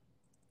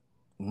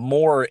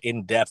more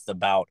in depth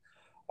about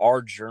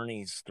our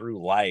journeys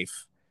through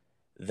life,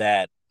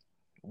 that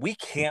we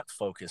can't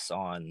focus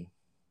on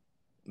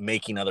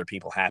making other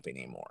people happy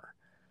anymore.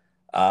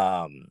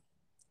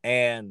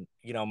 And,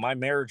 my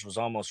marriage was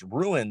almost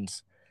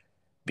ruined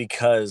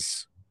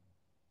because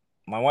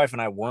my wife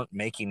and I weren't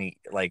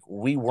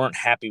we weren't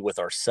happy with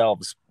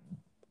ourselves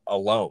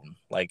alone.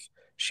 Like,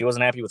 she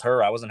wasn't happy with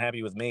her. I wasn't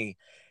happy with me.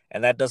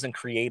 And that doesn't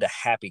create a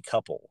happy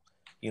couple.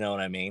 You know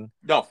what I mean?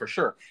 No, for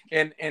sure.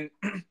 And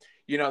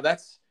you know,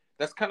 that's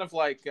kind of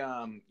like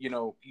you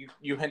know,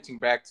 you hinting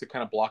back to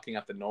kind of blocking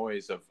out the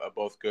noise of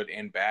both good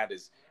and bad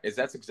is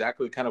that's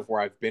exactly kind of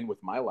where I've been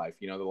with my life,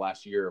 you know, the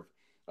last year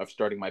of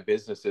starting my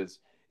business is,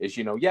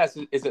 you know, yes,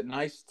 is it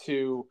nice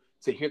to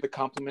hear the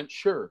compliment?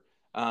 Sure.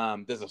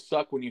 Does it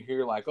suck when you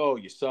hear like, oh,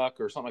 you suck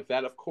or something like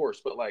that? Of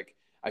course. But like,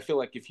 I feel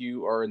like if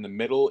you are in the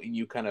middle and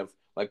you kind of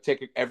like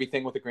take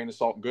everything with a grain of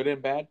salt, good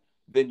and bad,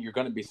 then you're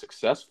going to be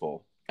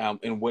successful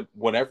in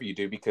whatever you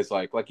do. Because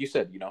like you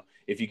said, you know,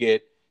 if you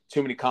get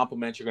too many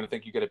compliments, you're going to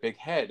think you get a big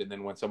head. And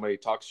then when somebody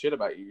talks shit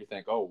about you, you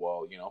think, oh,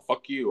 well, you know,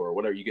 fuck you or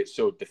whatever. You get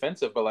so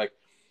defensive. But like,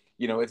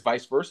 you know, it's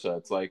vice versa.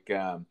 It's like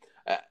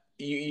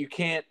you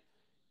can't,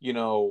 you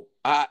know,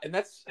 and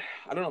that's,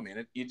 I don't know,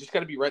 man. You just got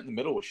to be right in the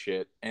middle with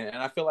shit. And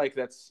I feel like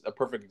that's a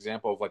perfect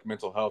example of like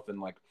mental health and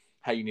like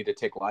how you need to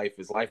take life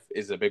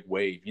is a big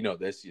wave. You know,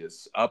 this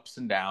is ups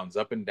and downs,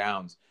 up and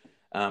downs.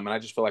 And I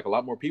just feel like a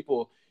lot more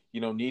people,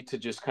 you know, need to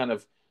just kind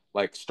of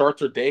like start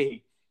their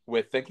day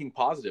with thinking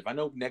positive. I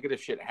know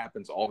negative shit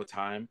happens all the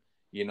time,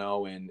 you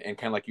know, and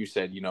kind of like you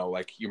said, you know,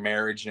 like your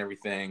marriage and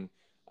everything.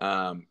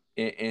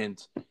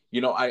 And you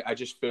know, I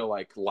just feel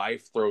like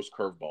life throws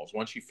curveballs.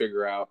 Once you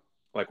figure out,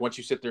 like, once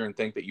you sit there and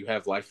think that you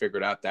have life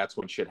figured out, that's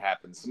when shit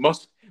happens.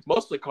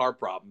 Mostly car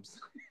problems,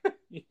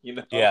 you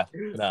know. Yeah,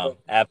 no,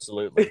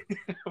 absolutely.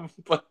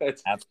 but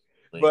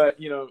Absolutely. but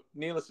you know,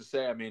 needless to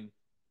say, I mean,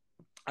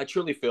 I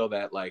truly feel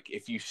that like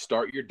if you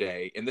start your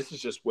day, and this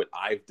is just what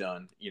I've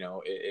done, you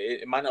know,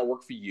 it might not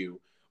work for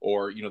you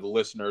or, you know, the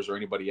listeners or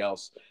anybody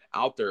else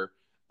out there.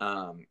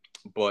 Um,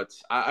 but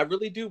I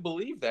really do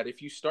believe that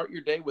if you start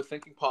your day with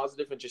thinking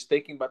positive and just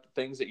thinking about the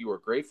things that you are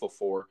grateful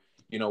for,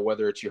 you know,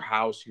 whether it's your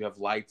house, you have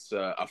lights,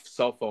 a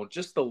cell phone,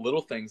 just the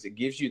little things, it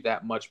gives you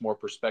that much more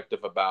perspective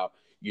about,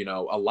 you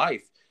know, a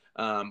life,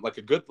 like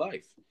a good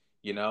life,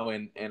 you know,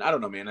 and I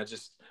don't know, man,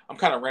 I'm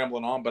kind of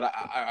rambling on, but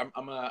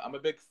I'm a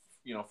big,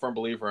 you know, firm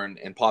believer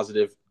in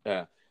positive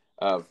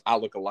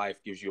outlook of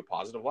life gives you a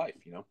positive life,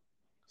 you know.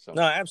 So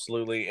No,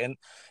 absolutely. And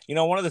you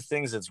know, one of the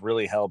things that's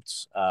really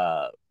helped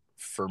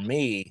for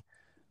me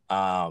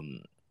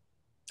um,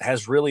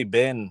 has really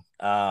been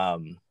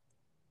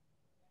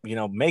you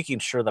know, making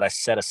sure that I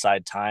set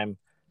aside time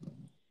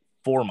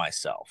for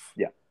myself.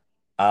 yeah,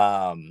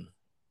 Um,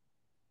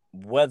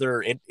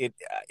 whether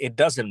it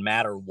doesn't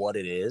matter what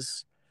it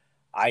is,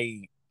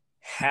 I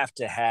have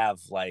to have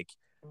like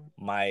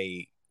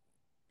my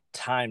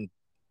time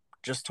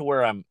just to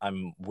where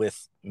I'm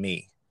with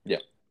me. yeah,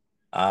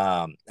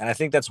 And I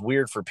think that's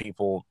weird for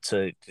people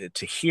to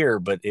hear,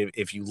 but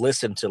if you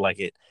listen to like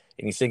it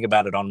and you think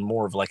about it on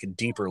more of like a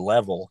deeper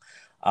level,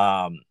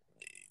 um,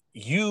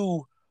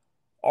 you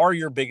are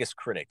your biggest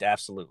critic,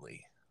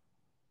 absolutely.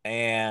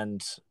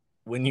 And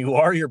when you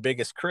are your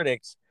biggest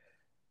critic,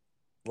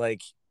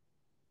 like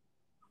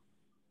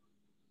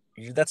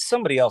that's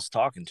somebody else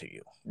talking to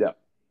you. yeah,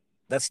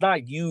 That's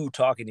not you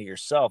talking to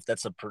yourself.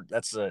 That's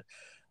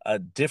a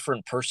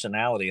different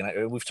personality,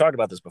 and we've talked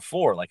about this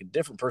before. Like a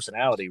different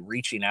personality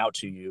reaching out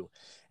to you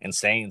and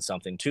saying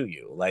something to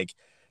you. Like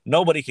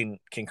nobody can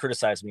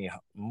criticize me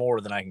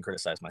more than I can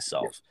criticize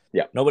myself.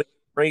 yeah, Nobody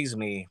praise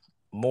me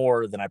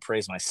more than I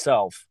praise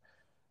myself,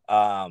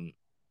 um,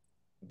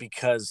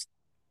 because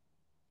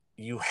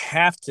you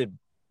have to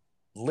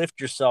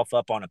lift yourself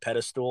up on a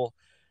pedestal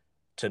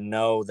to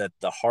know that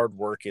the hard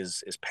work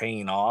is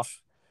paying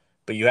off,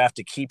 but you have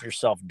to keep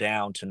yourself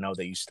down to know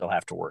that you still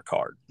have to work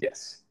hard.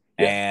 yes,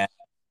 yeah,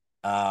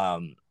 And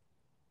um,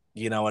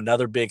 you know,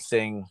 another big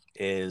thing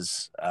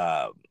is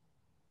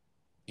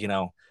you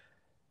know,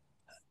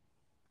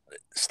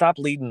 stop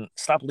leading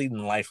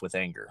life with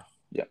anger.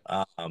 yeah,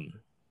 Um,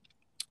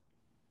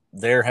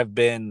 there have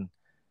been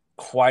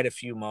quite a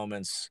few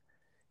moments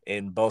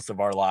in both of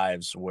our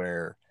lives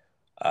where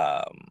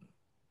um,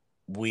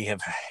 we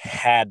have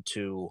had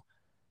to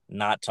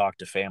not talk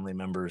to family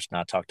members,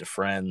 not talk to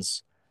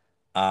friends,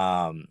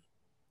 um,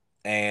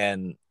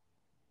 and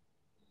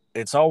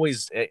it's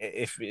always,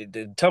 if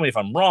tell me if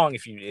I'm wrong,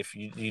 if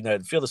you know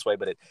feel this way,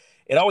 but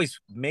it always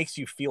makes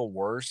you feel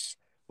worse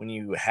when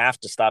you have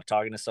to stop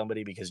talking to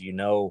somebody because you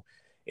know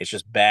it's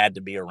just bad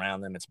to be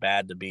around them. It's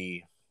bad to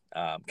be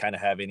kind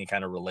of have any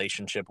kind of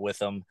relationship with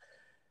them.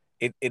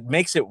 It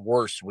makes it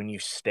worse when you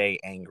stay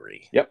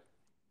angry. yep.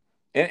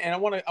 And I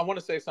want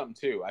to say something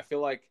too. I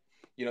feel like,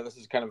 you know, this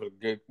is kind of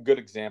a good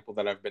example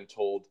that I've been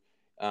told,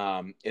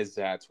 is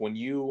that when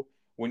you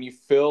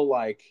feel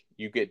like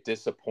you get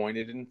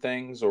disappointed in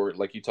things, or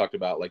like you talked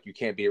about, like you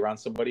can't be around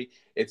somebody,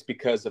 it's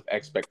because of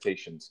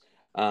expectations.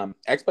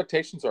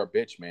 Expectations are a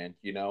bitch, man.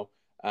 You know,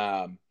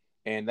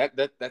 and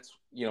that's,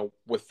 you know,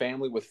 with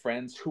family, with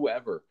friends,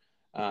 whoever.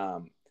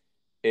 Um,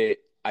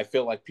 I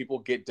feel like people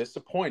get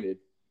disappointed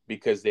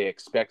because they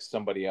expect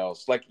somebody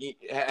else. Like,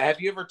 have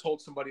you ever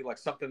told somebody like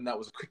something that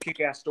was a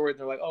kick-ass story, and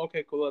they're like, "Oh,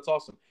 okay, cool, that's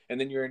awesome," and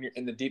then you're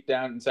in the deep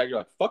down inside, you're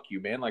like, "Fuck you,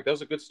 man! Like that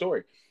was a good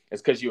story."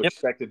 It's because you Yep.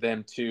 expected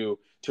them to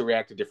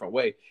react a different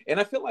way. And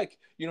I feel like,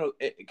 you know,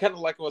 kind of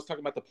like I was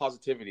talking about the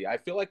positivity. I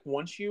feel like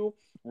once you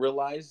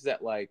realize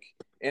that, like,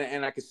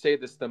 and I could say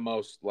this the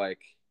most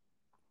like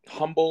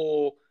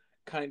humble,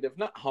 kind of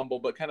not humble,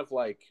 but kind of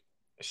like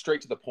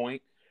straight to the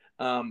point.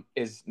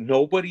 Is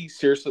nobody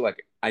seriously,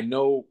 like, I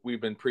know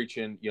we've been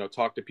preaching,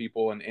 talk to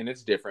people, and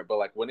it's different, but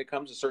like when it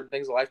comes to certain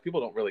things in life,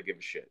 people don't really give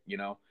a shit.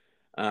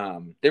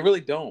 They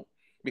really don't,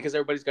 because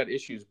everybody's got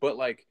issues. But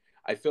like,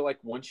 I feel like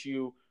once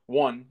you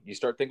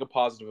start thinking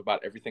positive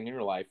about everything in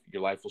your life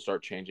will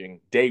start changing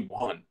day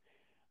one.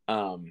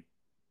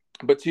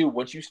 But two,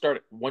 once you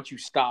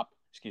stop,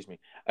 excuse me,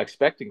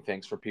 expecting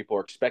things from people,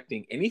 or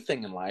expecting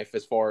anything in life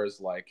as far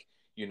as like,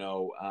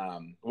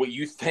 what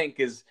you think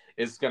is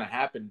going to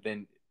happen,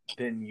 then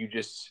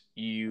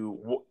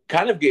you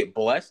kind of get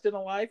blessed in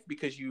a life,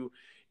 because you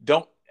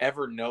don't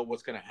ever know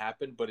what's going to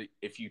happen. But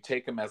if you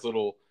take them as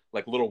little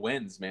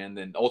wins, man,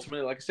 then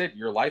ultimately, like I said,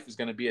 your life is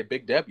going to be a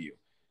big W.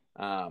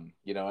 And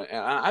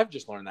I've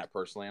just learned that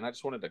personally, and I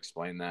just wanted to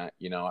explain that,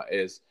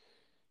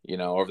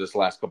 over this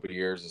last couple of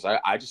years, is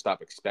I just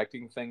stopped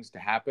expecting things to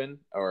happen,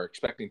 or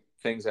expecting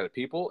things out of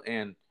people,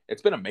 and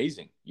it's been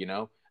amazing.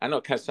 I know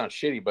it kind of sounds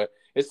shitty, but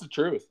it's the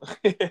truth.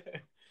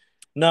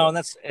 No,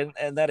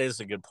 and that is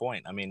a good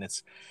point. I mean,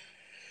 it's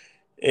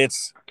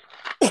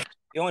the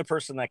only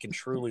person that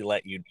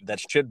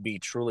should be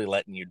truly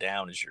letting you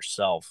down is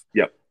yourself.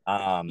 Yep.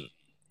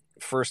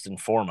 First and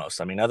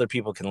foremost. I mean, other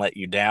people can let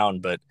you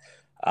down, but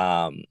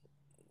I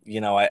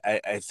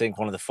think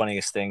one of the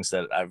funniest things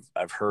that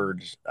I've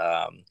heard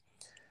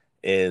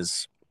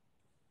is,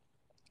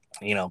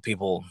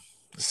 people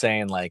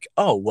saying like,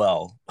 oh,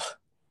 well,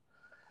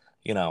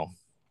 it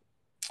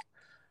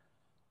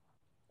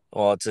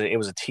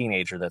was a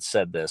teenager that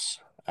said this.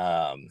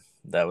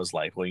 That was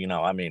like, well,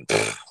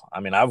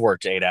 I've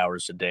worked 8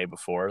 hours a day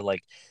before.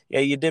 Like, yeah,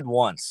 you did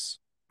once.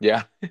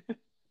 Yeah.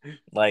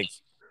 Like,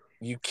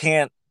 you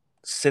can't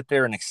sit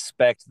there and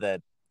expect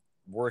that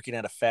working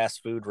at a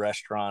fast food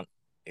restaurant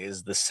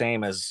is the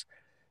same as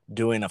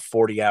doing a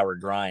 40-hour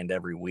grind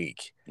every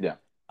week. Yeah.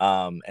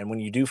 And when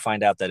you do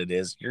find out that it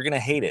is, you're going to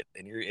hate it,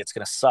 and it's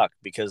going to suck,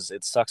 because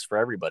it sucks for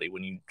everybody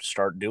when you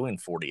start doing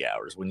 40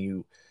 hours, when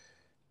you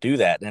do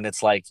that. And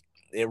it's like,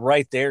 it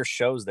right there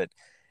shows that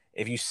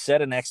if you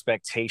set an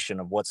expectation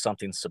of what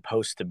something's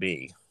supposed to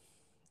be,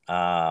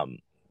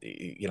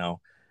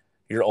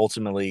 you're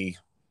ultimately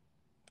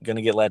going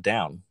to get let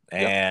down.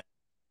 And,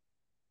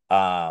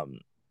 I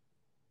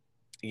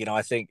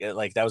think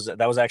like that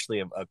was actually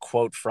a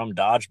quote from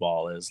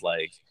Dodgeball, is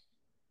like,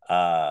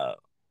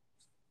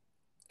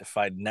 if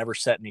I'd never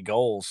set any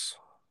goals,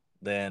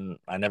 then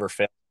I never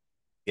failed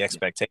the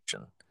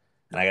expectation.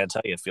 And I got to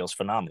tell you, it feels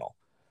phenomenal.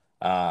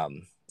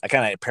 I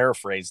kind of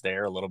paraphrased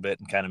there a little bit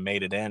and kind of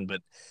made it in,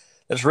 but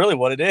that's really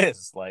what it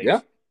is. Like,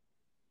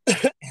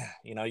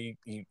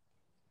 you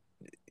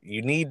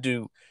need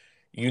to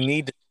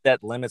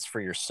set limits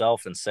for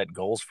yourself and set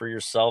goals for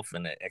yourself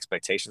and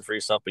expectations for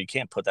yourself, but you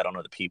can't put that on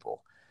other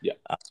people. Yeah.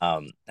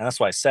 And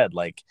that's why I said,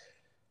 like,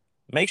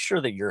 make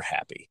sure that you're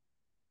happy.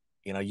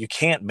 You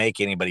can't make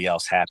anybody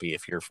else happy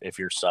if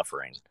you're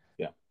suffering.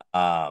 Yeah.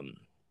 And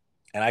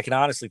I can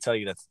honestly tell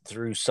you that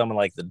through some of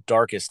like the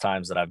darkest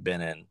times that I've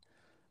been in,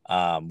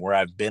 where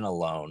I've been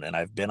alone and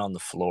I've been on the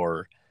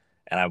floor,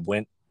 and I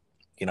went,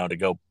 to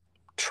go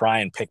try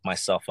and pick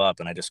myself up,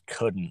 and I just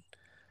couldn't.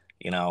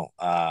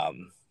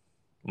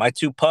 My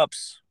two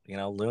pups,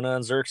 Luna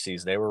and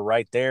Xerxes, they were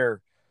right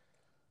there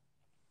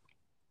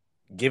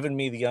giving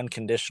me the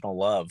unconditional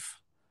love.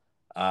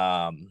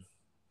 And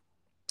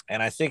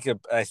I think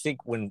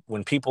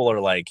when people are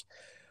like,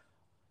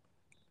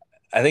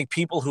 I think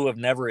people who have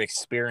never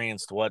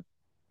experienced what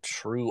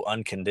true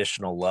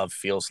unconditional love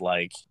feels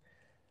like,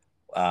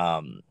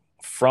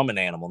 from an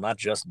animal, not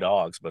just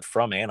dogs, but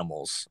from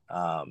animals.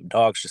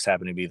 Dogs just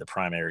happen to be the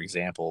primary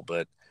example,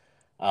 but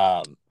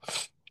I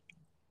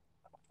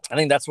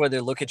think that's why they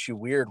look at you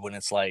weird when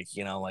it's like,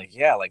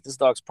 yeah, like this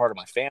dog's part of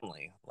my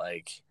family.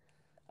 Like,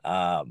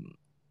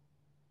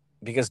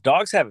 because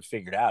dogs have it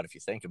figured out, if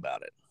you think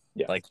about it.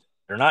 Yeah. Like,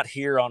 they're not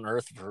here on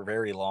Earth for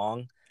very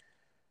long.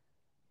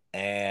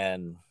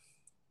 And,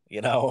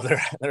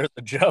 there's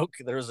a joke.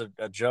 There's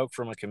a joke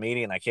from a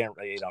comedian. I'm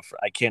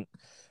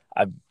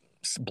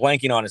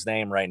blanking on his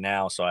name right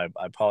now, so I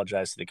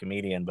apologize to the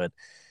comedian, but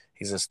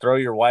he says, throw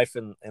your wife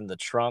in the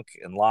trunk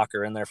and lock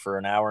her in there for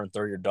an hour, and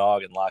throw your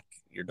dog and lock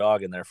your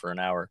dog in there for an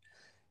hour.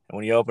 And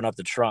when you open up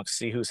the trunk,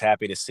 see who's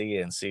happy to see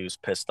you and see who's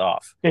pissed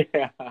off.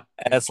 Yeah.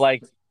 And it's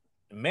like,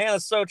 man,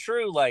 it's so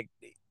true. Like,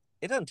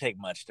 it doesn't take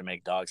much to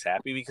make dogs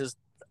happy, because,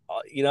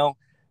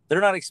 they're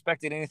not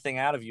expecting anything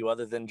out of you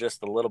other than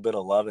just a little bit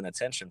of love and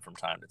attention from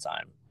time to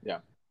time.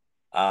 Yeah.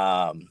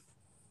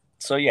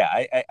 So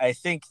yeah, I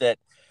think that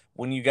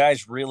when you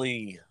guys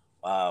really,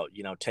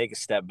 take a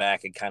step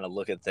back and kind of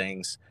look at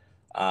things,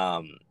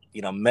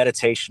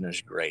 meditation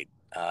is great.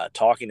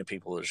 Talking to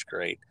people is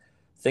great.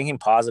 Thinking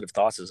positive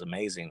thoughts is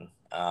amazing.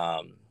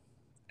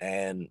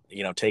 And,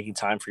 taking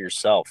time for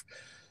yourself.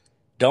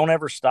 Don't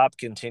ever stop,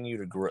 continue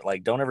to grow.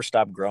 Like, don't ever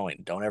stop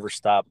growing. Don't ever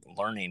stop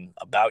learning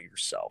about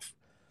yourself.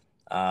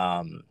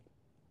 Had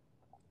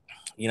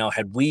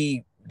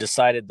we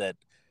decided that,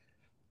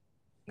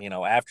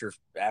 after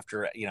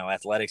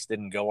athletics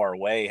didn't go our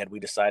way, had we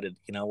decided,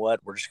 what,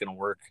 we're just going to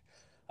work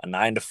a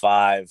 9 to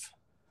 5.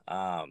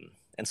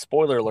 And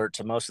spoiler alert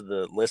to most of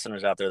the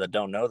listeners out there that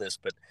don't know this,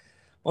 but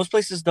most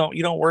places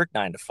you don't work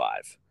 9 to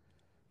 5.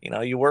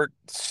 You work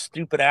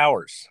stupid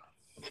hours.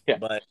 Yeah.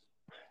 But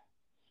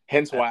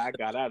hence why I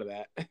got out of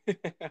that.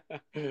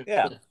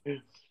 Yeah.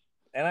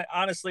 And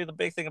honestly, the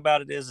big thing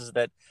about it is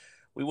that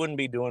we wouldn't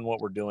be doing what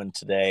we're doing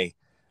today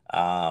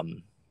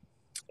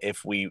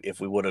if we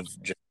would have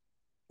just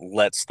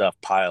let stuff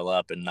pile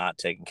up and not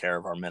taking care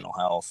of our mental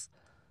health.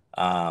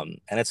 And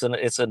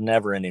it's a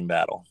never ending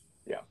battle.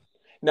 Yeah.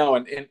 No.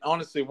 And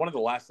honestly, one of the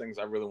last things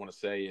I really want to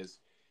say is,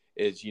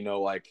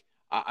 like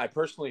I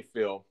personally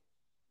feel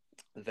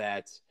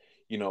that,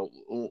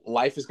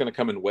 life is going to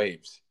come in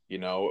waves.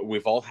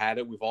 We've all had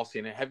it. We've all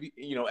seen it. Have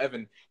you,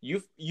 Evan,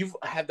 you've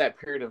had that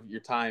period of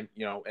your time,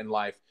 in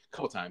life a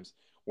couple times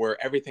where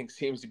everything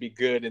seems to be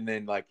good and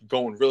then like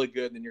going really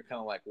good. And then you're kind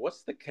of like,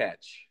 what's the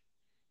catch?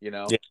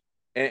 Yeah.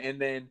 And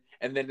then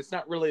it's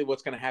not really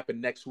what's going to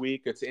happen next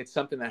week. It's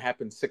something that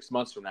happens 6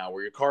 months from now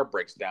where your car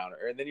breaks down,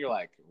 and then you're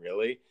like,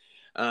 really?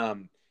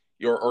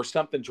 Or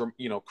something,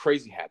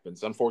 crazy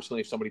happens.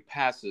 Unfortunately, if somebody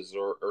passes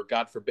or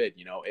God forbid,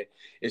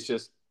 it's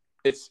just,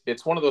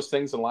 it's one of those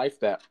things in life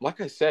that,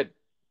 like I said,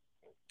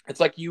 it's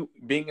like you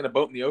being in a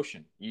boat in the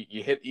ocean.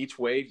 You hit each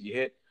wave,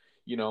 you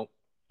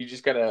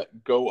just got to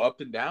go up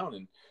and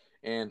down.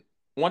 And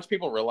once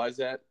people realize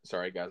that,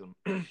 sorry guys,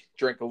 I'm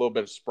drink a little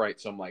bit of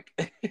Sprite, so I'm like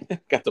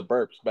got the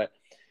burps, but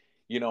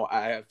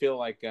I feel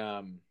like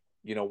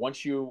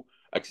once you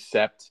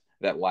accept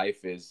that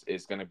life is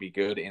going to be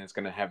good and it's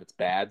going to have its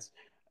bads,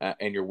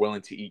 and you're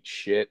willing to eat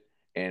shit,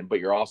 but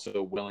you're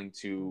also willing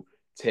to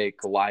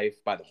take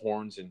life by the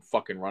horns and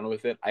fucking run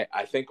with it,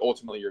 I think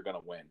ultimately you're going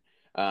to win.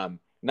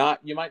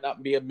 You might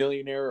not be a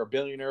millionaire or a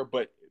billionaire,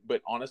 but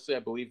honestly, I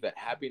believe that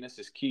happiness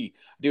is key,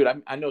 dude.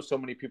 I know so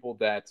many people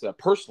that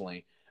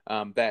personally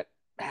that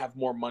have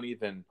more money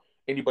than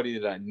anybody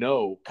that I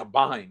know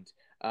combined,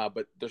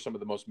 but they're some of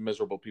the most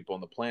miserable people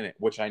on the planet.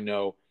 Which I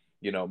know,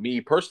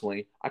 me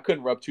personally, I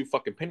couldn't rub two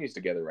fucking pennies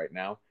together right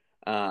now.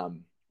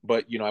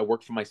 But I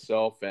work for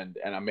myself, and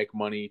I make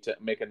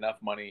enough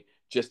money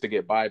just to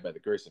get by the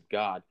grace of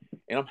God,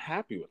 and I'm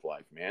happy with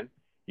life, man.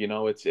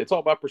 It's all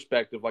about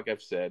perspective, like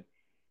I've said.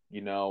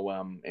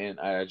 And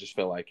I just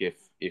feel like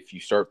if you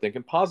start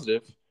thinking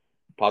positive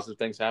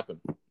things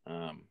happen.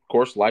 Of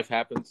course, life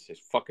happens. It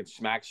fucking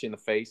smacks you in the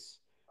face.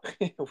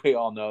 We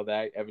all know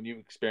that. Evan, you've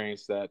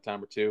experienced that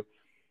time or two.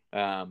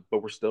 But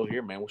we're still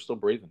here, man. We're still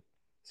breathing.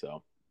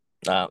 So,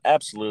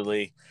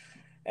 absolutely.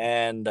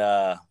 And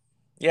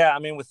yeah, I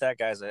mean, with that,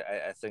 guys,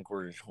 I think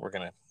we're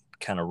gonna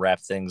kind of wrap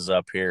things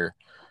up here.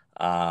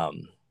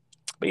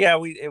 But yeah,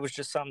 it was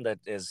just something that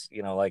is,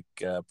 like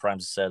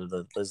Primes said,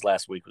 this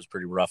last week was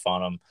pretty rough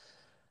on him.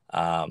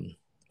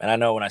 And I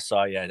know when I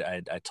saw you,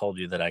 I told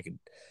you that I could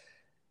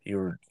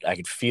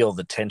feel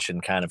the tension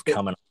kind of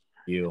coming on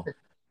you.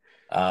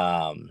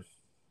 And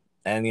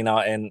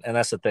and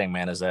that's the thing,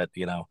 man, is that,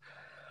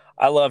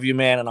 I love you,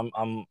 man. And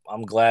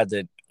I'm glad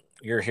that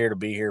you're here to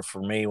be here for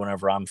me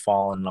whenever I'm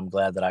falling. And I'm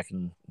glad that I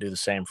can do the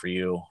same for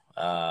you.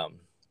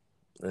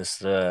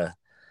 This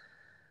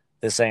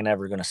ain't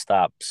ever going to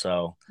stop.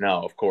 So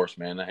no, of course,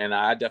 man. And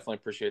I definitely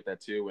appreciate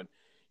that too. And,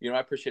 I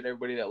appreciate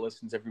everybody that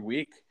listens every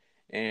week.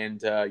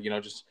 And,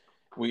 just,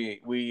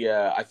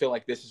 I feel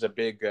like this is a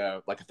big,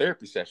 like a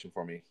therapy session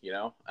for me,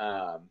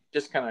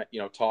 just kind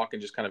of, talk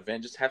and just kind of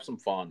vent, just have some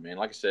fun, man.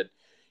 Like I said,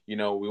 we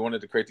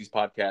wanted to create these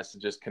podcasts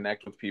and just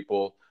connect with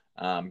people,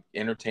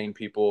 entertain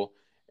people,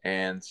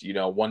 and,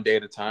 one day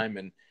at a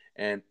time.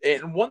 And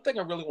one thing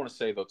I really want to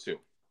say though, too,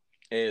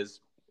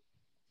 is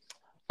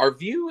our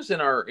views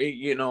and our,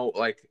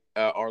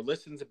 our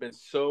listens have been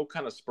so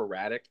kind of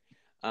sporadic.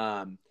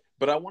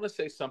 But I want to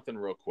say something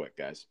real quick,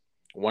 guys.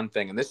 One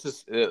thing, and this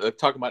is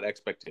talking about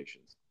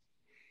expectations.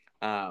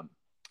 I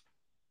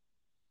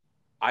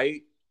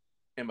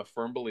am a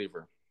firm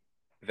believer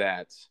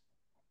that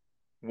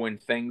when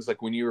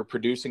you are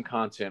producing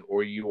content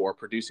or you are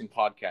producing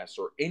podcasts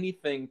or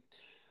anything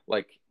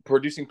like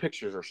producing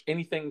pictures or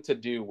anything to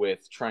do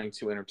with trying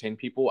to entertain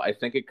people, I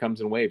think it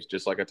comes in waves,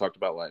 just like I talked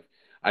about life.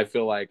 I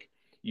feel like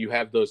you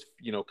have those,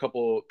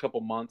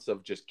 couple months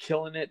of just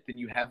killing it. Then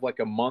you have like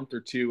a month or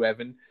two,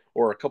 Evan,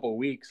 or a couple of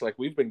weeks like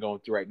we've been going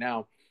through right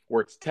now,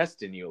 where it's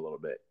testing you a little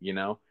bit,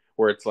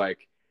 where it's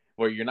like,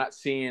 where you're not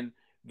seeing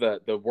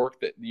the work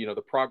that,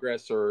 the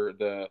progress or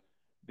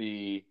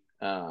the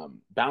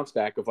bounce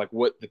back of like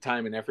what the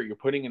time and effort you're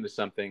putting into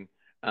something.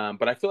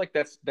 But I feel like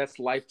that's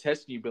life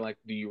testing you, be like,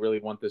 do you really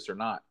want this or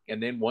not?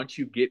 And then once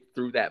you get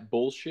through that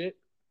bullshit,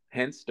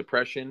 hence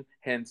depression,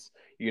 hence,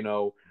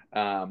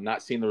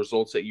 not seeing the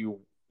results that you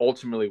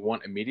ultimately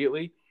want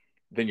immediately,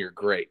 then you're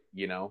great,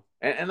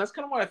 and that's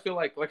kind of what I feel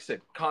like I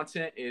said,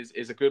 content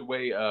is a good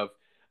way of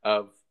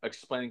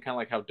explaining kind of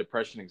like how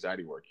depression,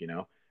 anxiety work,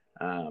 you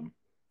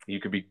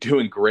could be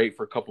doing great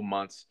for a couple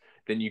months.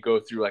 Then you go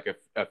through like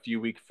a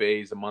few week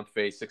phase, a month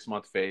phase, 6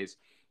 month phase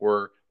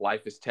where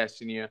life is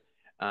testing you.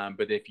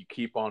 But if you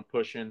keep on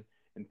pushing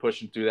and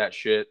pushing through that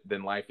shit,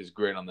 then life is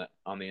great on the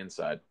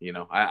inside. You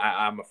know,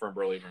 I'm a firm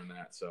believer in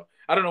that. So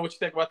I don't know what you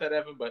think about that,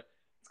 Evan, but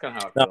it's kind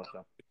of how I feel.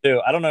 No,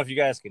 too. I don't know if you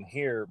guys can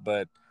hear,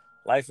 but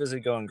life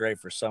isn't going great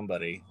for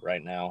somebody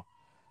right now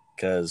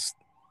because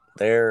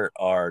there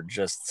are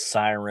just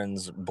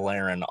sirens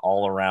blaring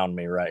all around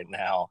me right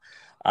now.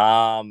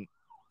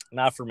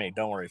 Not for me.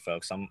 Don't worry,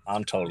 folks.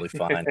 I'm totally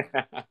fine.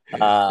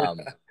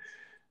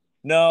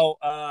 No,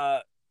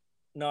 I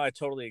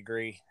totally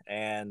agree.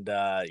 And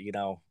all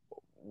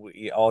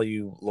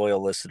you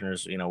loyal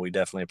listeners, we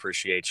definitely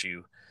appreciate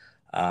you.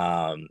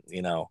 I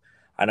know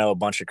a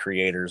bunch of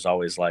creators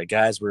always like,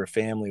 guys, we're a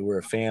family. We're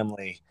a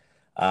family.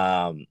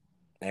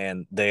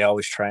 And they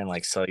always try and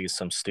like sell you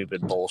some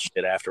stupid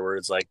bullshit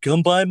afterwards. Like,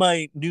 come buy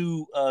my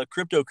new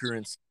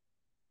cryptocurrency.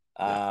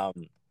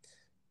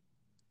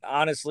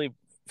 Honestly,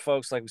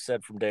 folks, like we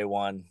said from day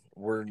one,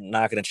 we're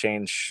not going to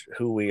change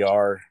who we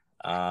are.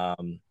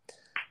 The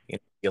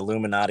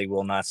Illuminati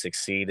will not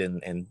succeed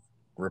in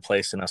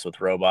replacing us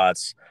with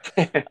robots.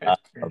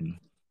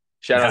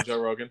 Shout out Joe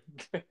Rogan.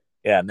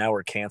 Yeah, now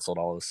we're canceled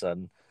all of a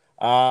sudden.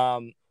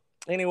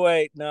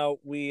 Anyway, no,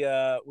 we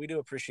do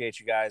appreciate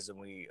you guys, and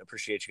we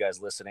appreciate you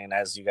guys listening.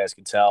 As you guys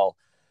can tell,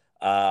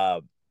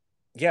 we're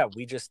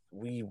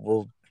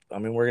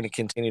going to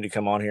continue to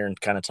come on here and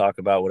kind of talk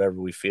about whatever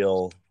we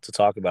feel to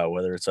talk about,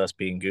 whether it's us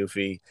being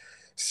goofy,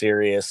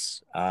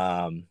 serious,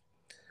 or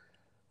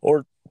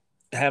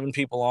having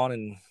people on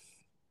and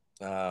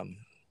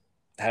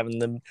having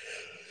them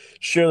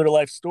share their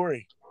life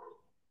story.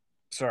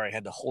 Sorry, I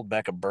had to hold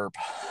back a burp.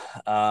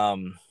 I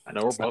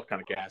know we're both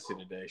kind of gassy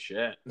today.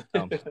 Shit.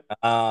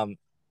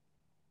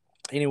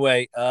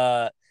 Anyway,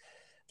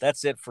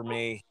 that's it for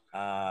me.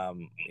 I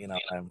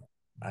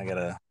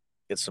gotta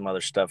get some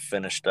other stuff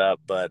finished up,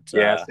 but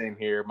yeah, same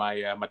here.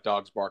 My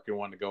dog's barking,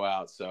 wanting to go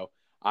out. So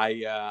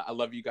I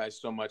love you guys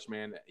so much,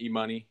 man.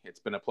 E-Money, it's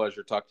been a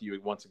pleasure to talk to you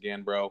once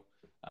again, bro.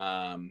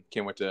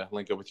 Can't wait to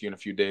link up with you in a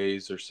few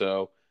days or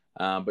so.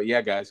 But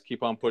yeah, guys,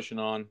 keep on pushing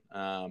on.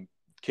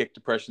 Kick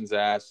depression's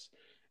ass,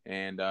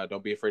 and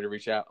don't be afraid to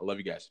reach out. I love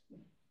you guys.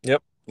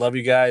 Yep, love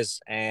you guys,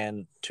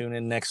 and tune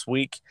in next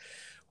week.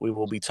 We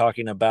will be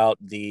talking about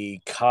the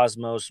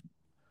Cosmos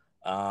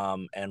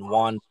and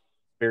one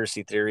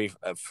conspiracy theory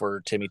for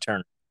Timmy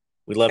Turner.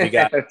 We love you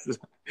guys.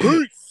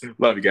 Peace.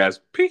 Love you guys.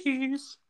 Peace.